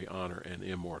glory, honor, and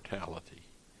immortality.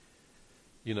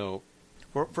 You know,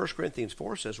 1 Corinthians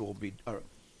 4 says we'll be, I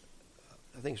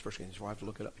think it's 1 Corinthians 4, I have to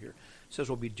look it up here. It says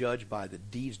we'll be judged by the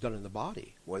deeds done in the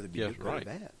body, whether it be good or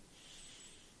bad.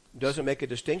 It doesn't make a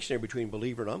distinction there between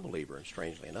believer and unbeliever, and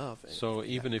strangely enough. So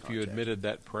even if you admitted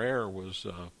that prayer was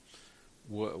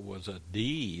a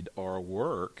deed or a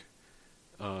work,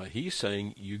 he's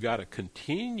saying you got to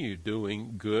continue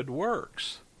doing good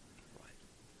works.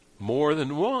 More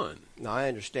than one. Now, I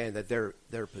understand that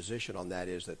their position on that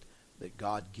is that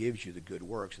God gives you the good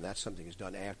works, and that's something that's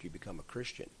done after you become a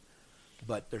Christian.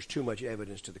 But there's too much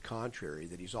evidence to the contrary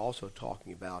that he's also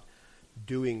talking about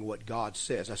doing what God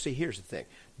says. Now, see, here's the thing.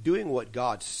 Doing what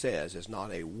God says is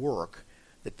not a work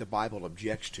that the Bible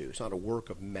objects to. It's not a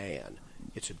work of man.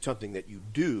 It's something that you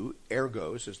do.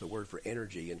 Ergos is the word for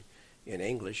energy in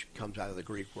English. Comes out of the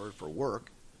Greek word for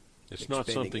work. It's not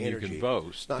something you can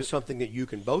boast. It's not something that you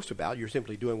can boast about. You're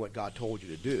simply doing what God told you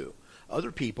to do.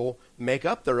 Other people make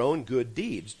up their own good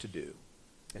deeds to do.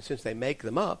 And since they make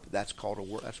them up, that's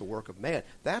called that's a work of man.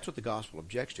 That's what the gospel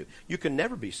objects to. You can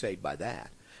never be saved by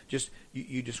that.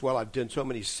 Well, I've done so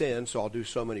many sins, so I'll do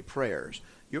so many prayers.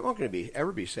 You aren't going to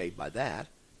ever be saved by that,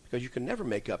 because you can never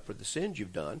make up for the sins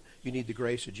you've done. You need the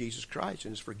grace of Jesus Christ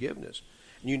and his forgiveness.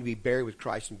 And you need to be buried with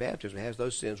Christ in baptism and has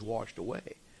those sins washed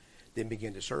away. Then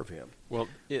begin to serve him. Well,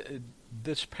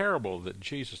 this parable that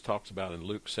Jesus talks about in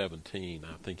Luke 17,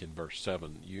 I think in verse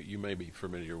 7, you may be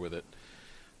familiar with it.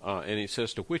 And he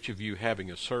says, to which of you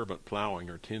having a servant plowing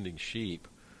or tending sheep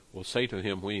will say to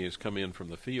him when he has come in from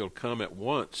the field, come at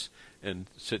once and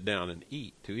sit down and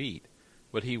eat?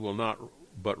 But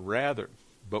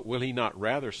will he not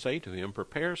rather say to him,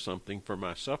 prepare something for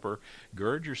my supper,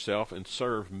 gird yourself and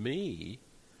serve me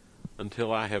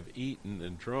until I have eaten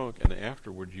and drunk, and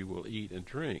afterward you will eat and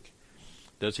drink?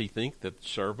 Does he think that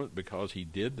servant because he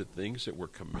did the things that were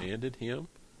commanded him?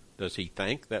 Does he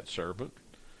thank that servant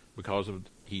because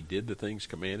he did the things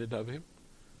commanded of him?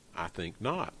 I think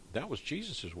not. That was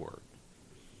Jesus' word.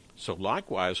 So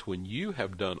likewise, when you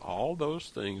have done all those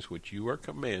things which you are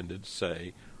commanded,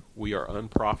 say, we are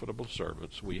unprofitable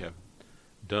servants. We have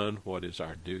done what is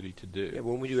our duty to do. Yeah,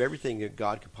 when we do everything that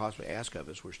God could possibly ask of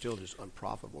us, we're still just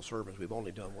unprofitable servants. We've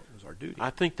only done what was our duty. I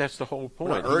think that's the whole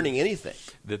point. We're not earning anything.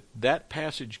 That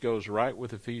passage goes right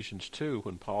with Ephesians 2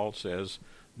 when Paul says,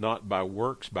 not by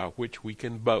works by which we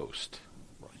can boast.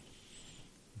 Right.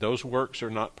 Those works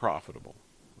are not profitable.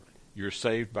 Right. You're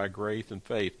saved by grace and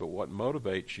faith, but what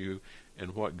motivates you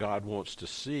and what God wants to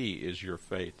see is your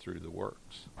faith through the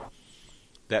works.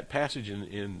 That passage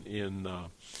in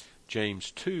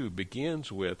James 2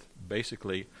 begins with,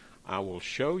 basically, I will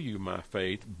show you my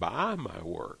faith by my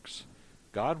works.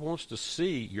 God wants to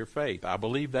see your faith. I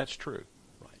believe that's true.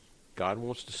 Right. God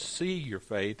wants to see your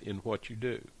faith in what you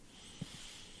do.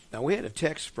 Now, we had a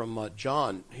text from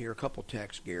John here, a couple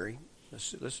texts, Gary.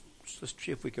 Let's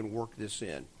see if we can work this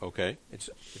in. Okay.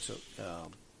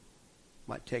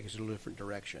 Might take us in a different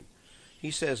direction.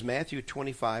 He says Matthew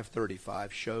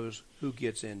 25:35 shows who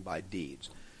gets in by deeds.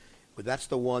 But that's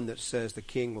the one that says the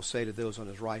king will say to those on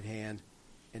his right hand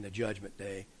in the judgment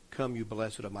day, come, you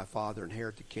blessed of my Father,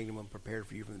 inherit the kingdom I'm prepared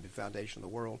for you from the foundation of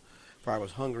the world. For I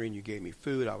was hungry, and you gave me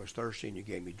food. I was thirsty, and you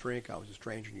gave me drink. I was a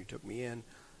stranger, and you took me in.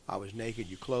 I was naked,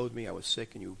 you clothed me. I was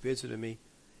sick, and you visited me,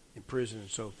 in prison, and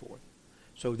so forth.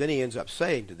 So then he ends up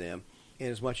saying to them,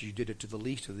 inasmuch as you did it to the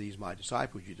least of these my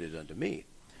disciples, you did it unto me.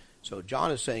 So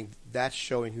John is saying that's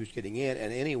showing who's getting in,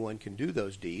 and anyone can do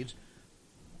those deeds.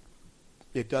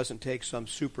 It doesn't take some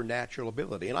supernatural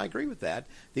ability. And I agree with that.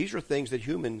 These are things that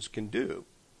humans can do,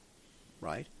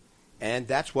 right? And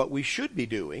that's what we should be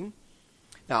doing.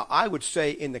 Now, I would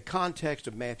say in the context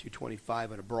of Matthew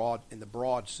 25 in the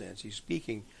broad sense, he's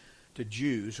speaking to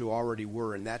Jews who already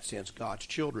were, in that sense, God's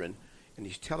children, and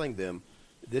he's telling them,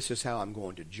 this is how I'm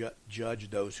going to judge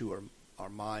those who are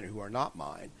mine and who are not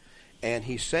mine. And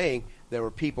he's saying there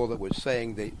were people that were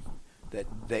saying that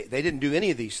they didn't do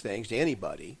any of these things to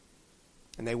anybody,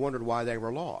 and they wondered why they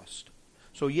were lost.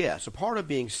 So yes, a part of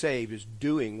being saved is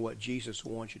doing what Jesus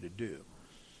wants you to do,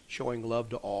 showing love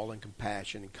to all and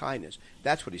compassion and kindness.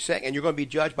 That's what he's saying. And you're going to be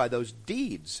judged by those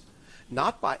deeds. You're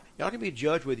not going to be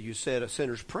judged whether you said a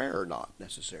sinner's prayer or not,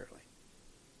 necessarily.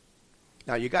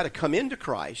 Now, you've got to come into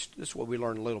Christ. This is what we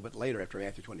learn a little bit later after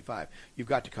Matthew 25. You've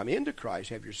got to come into Christ,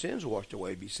 have your sins washed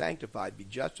away, be sanctified, be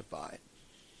justified.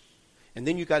 And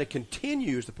then you've got to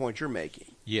continue, is the point you're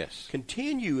making. Yes.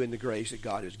 Continue in the grace that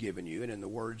God has given you and in the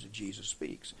words that Jesus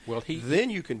speaks. Well, then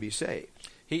you can be saved.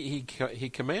 He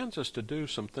commands us to do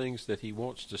some things that he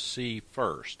wants to see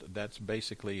first. That's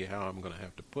basically how I'm going to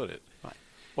have to put it. Right.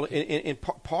 Well,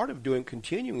 part of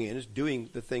continuing in is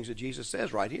doing the things that Jesus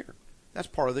says right here. That's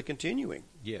part of the continuing.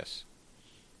 Yes.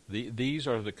 These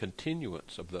are the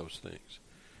continuance of those things.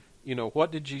 You know,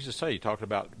 what did Jesus say? He talked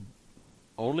about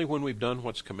only when we've done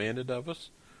what's commanded of us.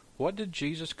 What did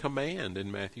Jesus command in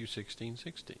Matthew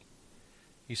 16:16?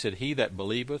 He said, he that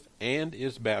believeth and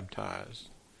is baptized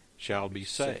shall be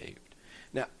saved.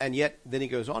 Now, and yet, then he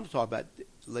goes on to talk about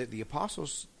the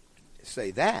apostles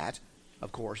say that,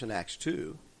 of course, in Acts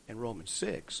 2 and Romans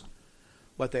 6.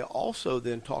 But they also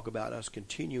then talk about us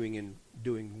continuing in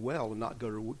doing well and not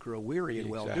grow weary in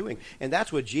well-doing. And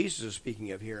that's what Jesus is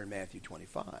speaking of here in Matthew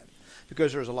 25.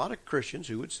 Because there's a lot of Christians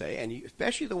who would say, and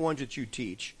especially the ones that you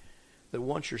teach, that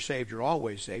once you're saved, you're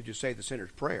always saved, just say the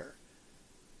sinner's prayer.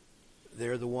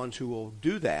 They're the ones who will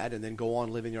do that and then go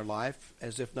on living their life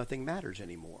as if nothing matters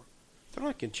anymore. They're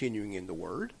not continuing in the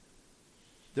Word.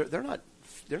 They're not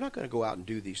going to go out and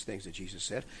do these things that Jesus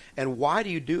said. And why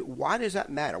does that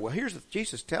matter? Well,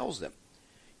 Jesus tells them,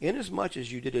 inasmuch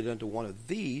as you did it unto one of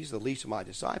these, the least of my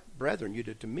brethren, you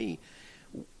did it to me.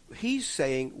 He's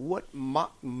saying what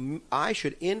I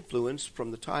should influence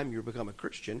from the time you become a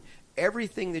Christian.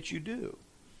 Everything that you do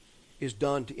is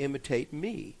done to imitate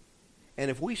me. And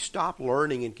if we stop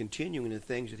learning and continuing the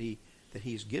things that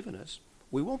he's given us,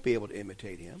 we won't be able to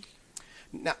imitate him.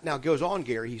 Now it goes on,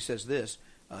 Gary. He says this.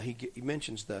 He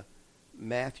mentions the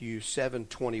Matthew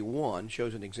 7:21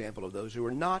 shows an example of those who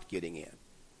are not getting in.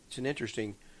 It's an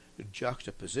interesting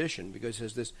juxtaposition because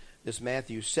it says this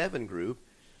Matthew 7 group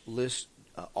lists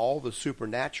all the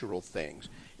supernatural things.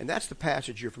 And that's the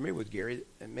passage you're familiar with, Gary.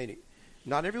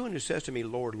 Not everyone who says to me,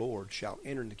 Lord, Lord, shall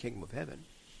enter in the kingdom of heaven,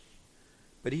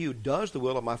 but he who does the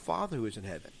will of my Father who is in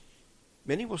heaven.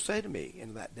 Many will say to me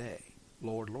in that day,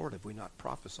 Lord, Lord, have we not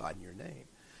prophesied in your name,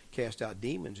 cast out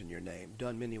demons in your name,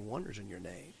 done many wonders in your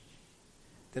name?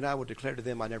 Then I will declare to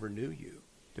them, I never knew you.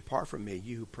 Depart from me,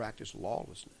 you who practice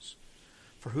lawlessness.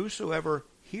 For whosoever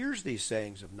hears these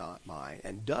sayings of not mine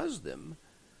and does them,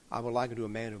 I will liken to a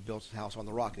man who built his house on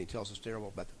the rock. And he tells us terrible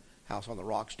about the house on the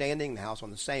rock standing, the house on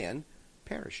the sand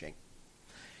perishing.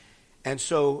 And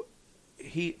so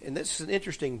and this is an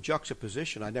interesting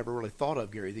juxtaposition I never really thought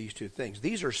of, Gary, these two things.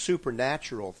 These are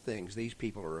supernatural things these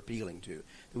people are appealing to.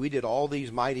 We did all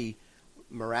these mighty,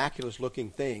 miraculous-looking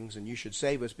things, and you should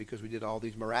save us because we did all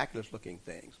these miraculous-looking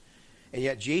things. And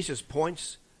yet Jesus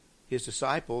points his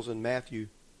disciples in Matthew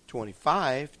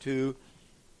 25 to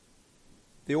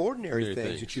the ordinary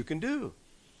things that you can do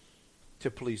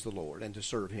to please the Lord and to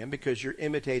serve him because you're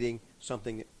imitating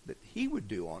something that he would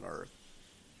do on earth.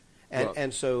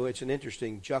 And so it's an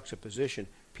interesting juxtaposition.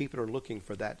 People are looking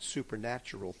for that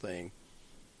supernatural thing,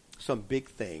 some big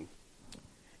thing.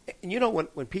 And you know,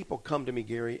 when people come to me,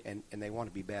 Gary, and they want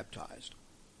to be baptized,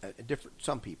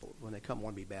 some people, when they come,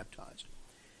 want to be baptized,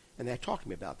 and they talk to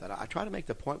me about that, I try to make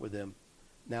the point with them,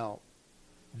 now,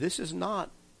 this is not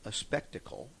a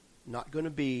spectacle, not going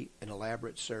to be an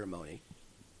elaborate ceremony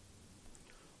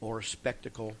or a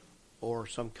spectacle or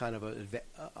some kind of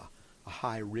a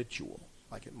high ritual,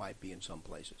 like it might be in some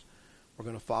places. We're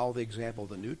going to follow the example of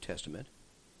the New Testament,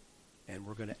 and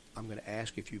I'm going to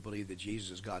ask if you believe that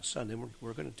Jesus is God's Son. Then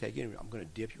we're going to take you. I'm going to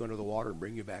dip you under the water and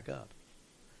bring you back up.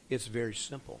 It's very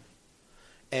simple.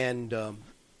 And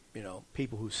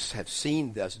people who have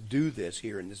seen us do this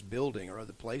here in this building or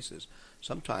other places,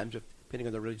 sometimes, depending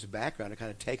on the religious background, are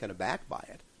kind of taken aback by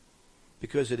it,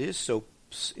 because it is so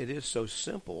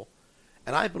simple,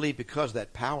 And I believe because that's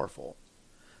powerful.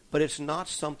 But it's not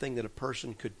something that a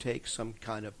person could take some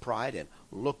kind of pride in.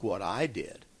 Look what I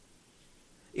did.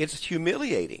 It's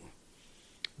humiliating.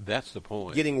 That's the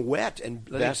point. Getting wet and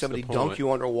letting somebody dunk you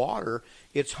underwater,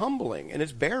 it's humbling and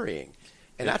it's burying.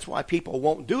 And that's why people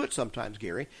won't do it sometimes,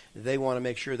 Gary. They want to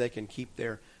make sure they can keep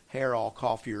their hair all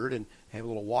coiffured and have a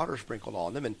little water sprinkled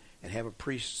on them and have a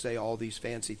priest say all these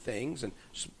fancy things and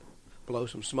blow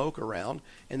some smoke around,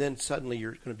 and then suddenly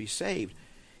you're going to be saved.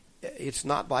 It's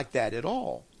not like that at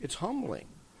all. It's humbling.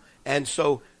 And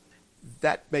so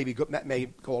that may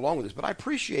go along with this. But I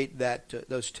appreciate that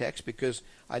those texts, because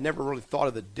I never really thought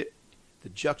of the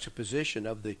juxtaposition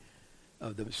of the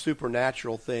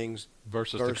supernatural things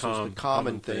versus the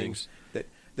common things that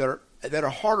are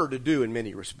harder to do in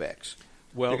many respects.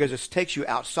 Well, because it takes you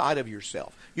outside of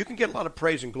yourself. You can get a lot of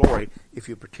praise and glory if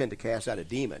you pretend to cast out a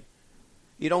demon.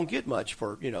 You don't get much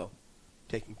for,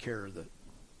 taking care of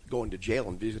going to jail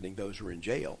and visiting those who are in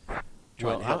jail.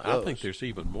 Well, I think there's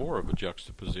even more of a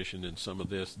juxtaposition in some of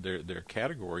this. There are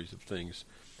categories of things.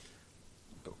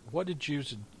 What did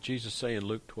Jesus say in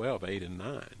Luke 12, 8 and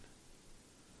 9?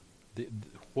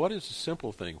 What is the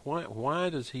simple thing? Why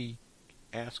does he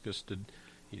ask us to...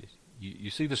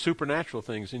 You see the supernatural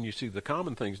things and you see the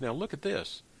common things. Now look at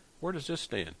this. Where does this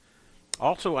stand?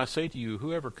 Also I say to you,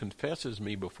 whoever confesses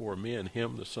me before men,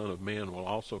 him the Son of Man will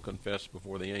also confess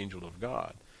before the angel of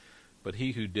God. But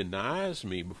he who denies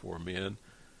me before men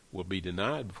will be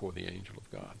denied before the angel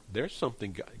of God. There's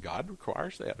something God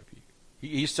requires that of you.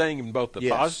 He's saying in both the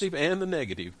positive and the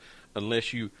negative,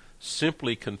 unless you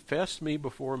simply confess me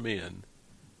before men,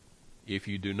 if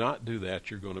you do not do that,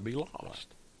 you're going to be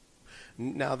lost.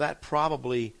 Now, that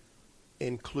probably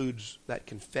includes that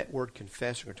word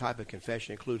confessing or type of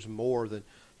confession includes more than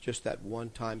just that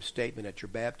one-time statement at your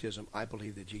baptism, I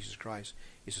believe that Jesus Christ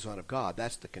is the Son of God.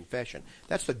 That's the confession.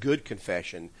 That's the good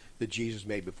confession that Jesus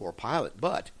made before Pilate.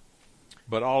 But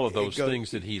all of those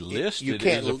things that he listed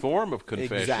is a form of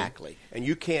confession. Exactly. And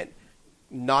you can't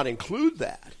not include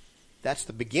that. That's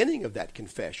the beginning of that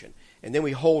confession. And then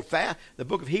we hold fast. The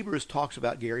book of Hebrews talks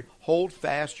about, Gary, hold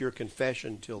fast your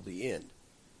confession till the end.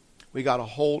 We got to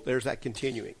hold. There's that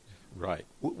continuing. Right.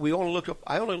 We only looked up.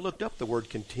 I only looked up the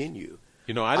word continue.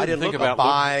 I didn't think about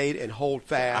abide and hold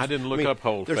fast. I didn't look up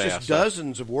hold fast. There's just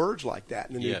dozens of words like that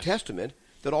in the Yes. New Testament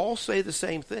that all say the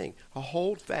same thing.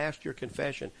 Hold fast your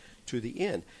confession to the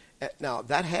end. Now,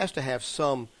 that has to have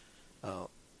some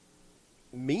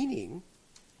meaning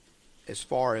as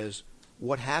far as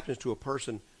what happens to a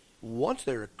person once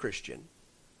they're a Christian,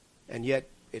 and yet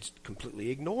it's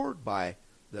completely ignored by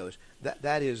those.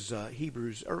 That is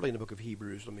Hebrews, early in the book of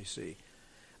Hebrews. Let me see.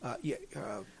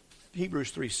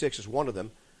 Hebrews 3:6 is one of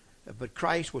them. But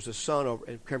Christ was a son over,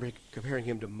 comparing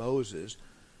him to Moses.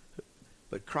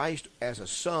 But Christ as a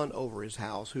son over his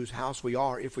house, whose house we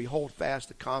are, if we hold fast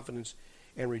the confidence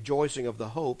and rejoicing of the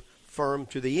hope firm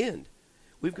to the end.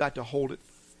 We've got to hold it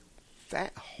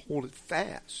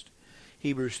fast.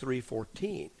 Hebrews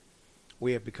 3:14.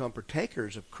 We have become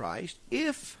partakers of Christ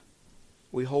if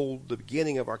we hold the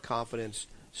beginning of our confidence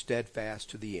steadfast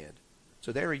to the end.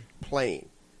 So very plain.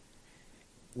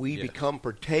 We become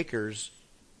partakers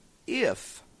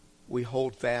if we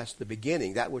hold fast the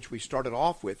beginning, that which we started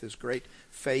off with, this great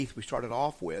faith we started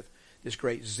off with, this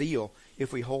great zeal,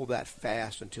 if we hold that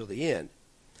fast until the end.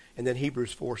 And then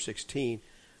Hebrews 4:16,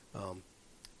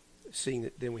 seeing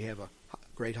that then we have a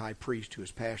great high priest who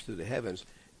has passed through the heavens,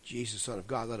 Jesus, Son of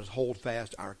God, let us hold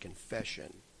fast our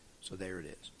confession. So there it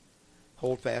is.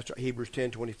 Hold fast, Hebrews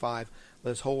 10:25,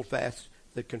 let us hold fast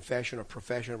the confession or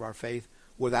profession of our faith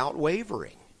without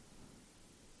wavering.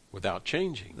 Without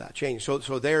changing. Without changing.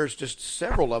 So there's just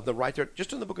several of them right there,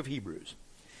 just in the book of Hebrews,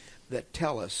 that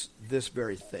tell us this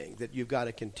very thing, that you've got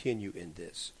to continue in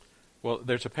this. Well,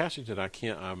 there's a passage that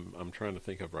I'm trying to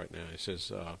think of right now. It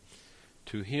says,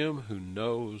 to him who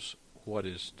knows what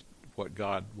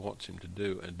God wants him to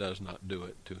do and does not do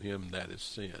it, to him that is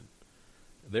sin.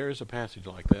 There is a passage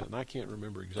like that, and I can't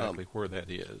remember exactly where that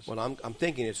is. Well, I'm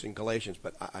thinking it's in Galatians,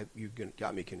 but you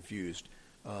got me confused.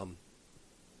 Hold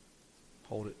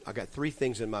it. I got three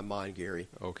things in my mind, Gary.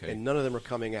 Okay. And none of them are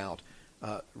coming out.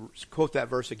 Quote that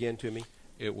verse again to me.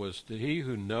 It was to he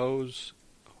who knows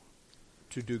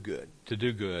to do good. To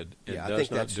do good and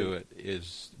does not do it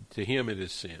is to him it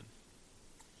is sin.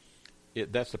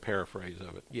 That's the paraphrase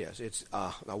of it. Yes, it's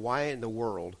now why in the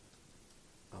world?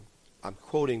 I'm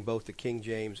quoting both the King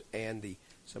James and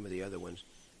some of the other ones.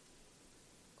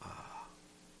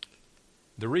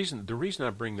 The reason I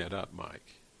bring that up,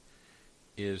 Mike,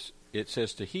 is it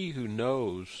says to he who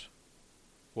knows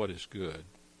what is good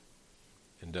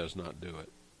and does not do it.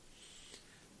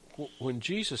 When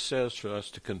Jesus says for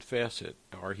us to confess it,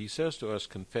 or he says to us,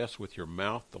 confess with your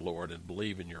mouth the Lord and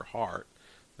believe in your heart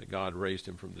that God raised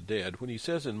him from the dead, when he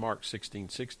says in Mark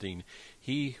 16:16,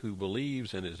 he who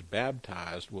believes and is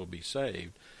baptized will be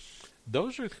saved,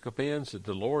 those are the commands that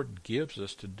the Lord gives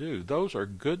us to do. Those are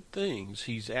good things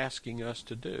he's asking us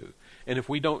to do. And if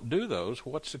we don't do those,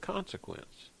 what's the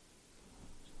consequence?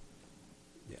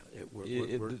 Yeah,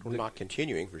 we're not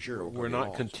continuing for sure. We're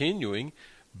not continuing.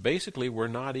 Basically, we're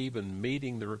not even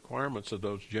meeting the requirements of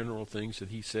those general things that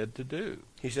he said to do.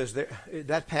 He says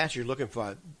that passage you're looking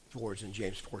for is in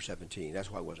James 4:17.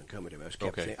 That's why I wasn't coming to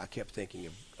him. I kept thinking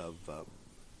of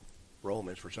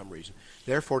Romans for some reason.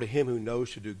 Therefore, to him who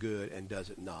knows to do good and does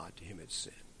it not, to him it's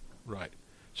sin. Right.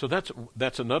 So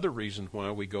that's another reason why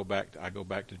I go back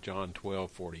to John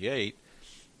 12:48.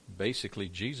 Basically,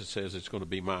 Jesus says it's going to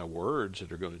be my words that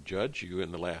are going to judge you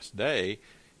in the last day.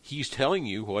 He's telling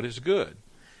you what is good.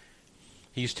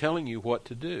 He's telling you what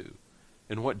to do.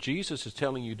 And what Jesus is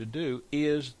telling you to do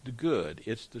is the good.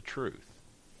 It's the truth.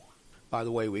 By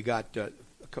the way, we got a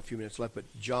few minutes left, but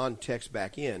John texts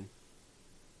back in,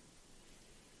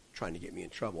 trying to get me in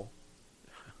trouble.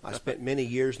 I spent many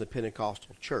years in the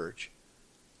Pentecostal church.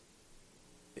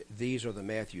 These are the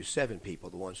Matthew 7 people,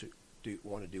 the ones who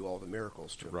want to do all the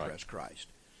miracles to impress Christ.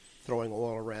 Throwing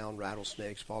oil around,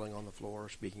 rattlesnakes, falling on the floor,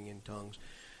 speaking in tongues.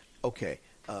 Okay,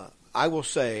 I will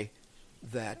say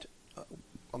that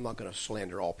I'm not going to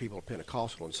slander all people of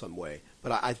Pentecostal in some way,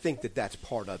 but I think that that's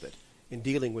part of it. In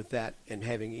dealing with that and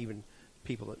having even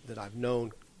people that I've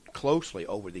known closely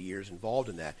over the years involved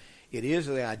in that, it is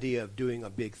the idea of doing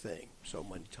a big thing so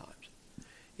many times.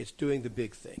 It's doing the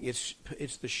big thing.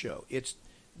 It's the show.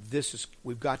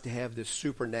 We've got to have this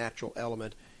supernatural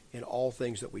element in all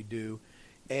things that we do,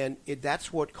 and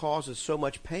that's what causes so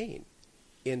much pain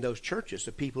in those churches,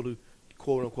 the people who,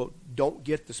 quote unquote, don't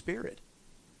get the Spirit.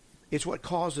 It's what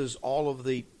causes all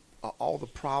the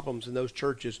problems in those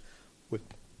churches with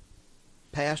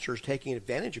pastors taking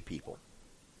advantage of people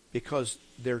because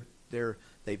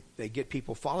they get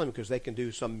people following because they can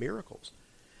do some miracles.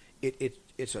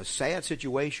 It's a sad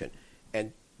situation,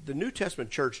 and the New Testament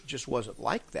church just wasn't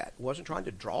like that. It wasn't trying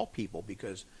to draw people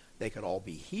because they could all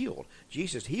be healed.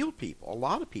 Jesus healed people, a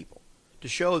lot of people, to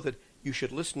show that you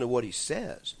should listen to what he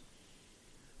says.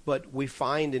 But we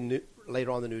find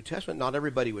later on in the New Testament, not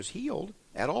everybody was healed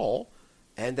at all,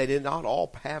 and they did not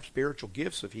all have spiritual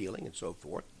gifts of healing and so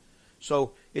forth.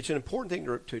 So it's an important thing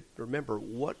to remember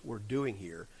what we're doing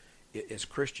here as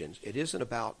Christians. It isn't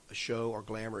about a show or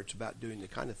glamour. It's about doing the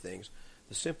kind of things,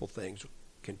 the simple things,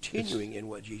 continuing in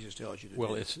what Jesus tells you to do.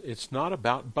 Well, it's not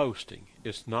about boasting.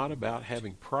 It's not about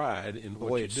having pride in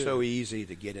what you do. It's so easy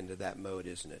to get into that mode,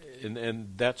 isn't it?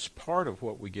 And that's part of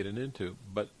what we get into.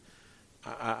 But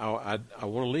I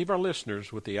want to leave our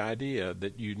listeners with the idea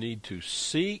that you need to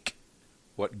seek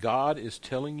what God is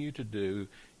telling you to do.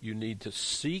 You need to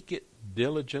seek it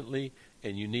diligently,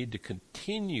 and you need to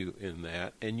continue in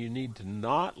that, and you need to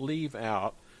not leave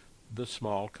out the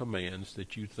small commands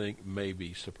that you think may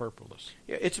be superfluous.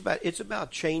 Yeah, it's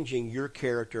about changing your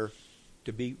character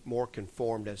to be more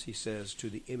conformed, as he says, to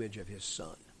the image of his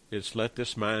Son. It's let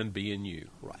this mind be in you.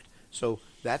 Right. So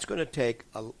that's going to take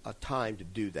a time to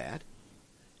do that.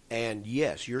 And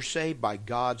yes, you're saved by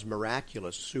God's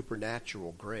miraculous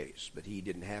supernatural grace, but he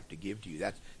didn't have to give to you.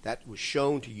 That was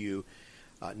shown to you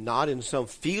not in some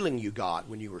feeling you got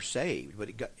when you were saved, but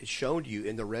it's shown to you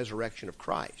in the resurrection of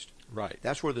Christ. Right.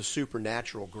 That's where the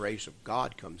supernatural grace of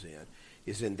God comes in,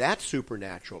 is in that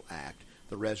supernatural act,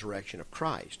 the resurrection of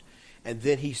Christ. And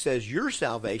then he says your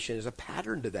salvation is a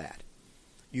pattern to that.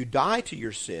 You die to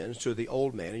your sins, to the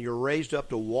old man, and you're raised up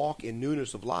to walk in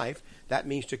newness of life. That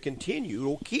means to continue,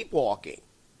 to keep walking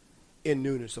in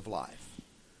newness of life.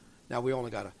 Now, we only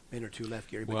got a minute or two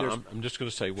left, Gary. But well, I'm just going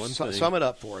to say one thing. Sum it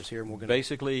up for us here. And we're going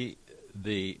Basically,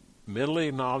 the mental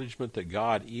acknowledgement that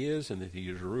God is and that he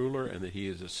is a ruler and that he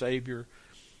is a Savior,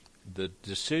 the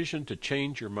decision to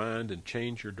change your mind and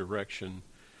change your direction,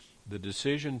 the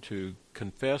decision to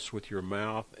confess with your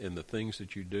mouth and the things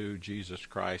that you do Jesus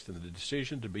Christ, and the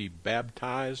decision to be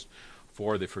baptized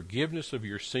for the forgiveness of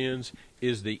your sins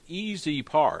is the easy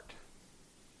part.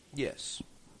 Yes.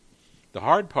 The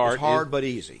hard part is hard but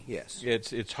easy, yes.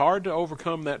 It's hard to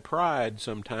overcome that pride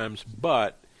sometimes,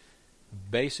 but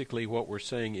basically what we're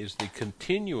saying is the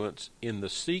continuance in the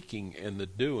seeking and the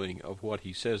doing of what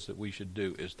he says that we should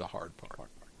do is the hard part.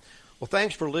 Well,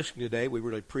 thanks for listening today. We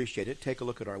really appreciate it. Take a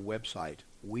look at our website,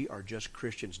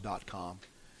 wearejustchristians.com.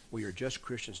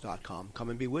 Wearejustchristians.com. Come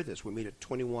and be with us. We meet at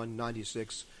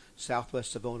 2196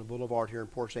 Southwest Savona Boulevard here in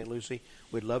Port St. Lucie.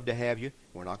 We'd love to have you.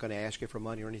 We're not going to ask you for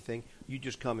money or anything. You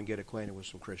just come and get acquainted with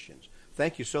some Christians.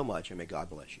 Thank you so much, and may God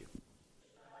bless you.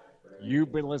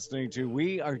 You've been listening to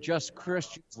We Are Just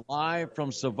Christians live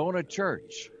from Savona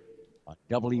Church on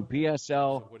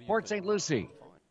WPSL, Port St. Lucie.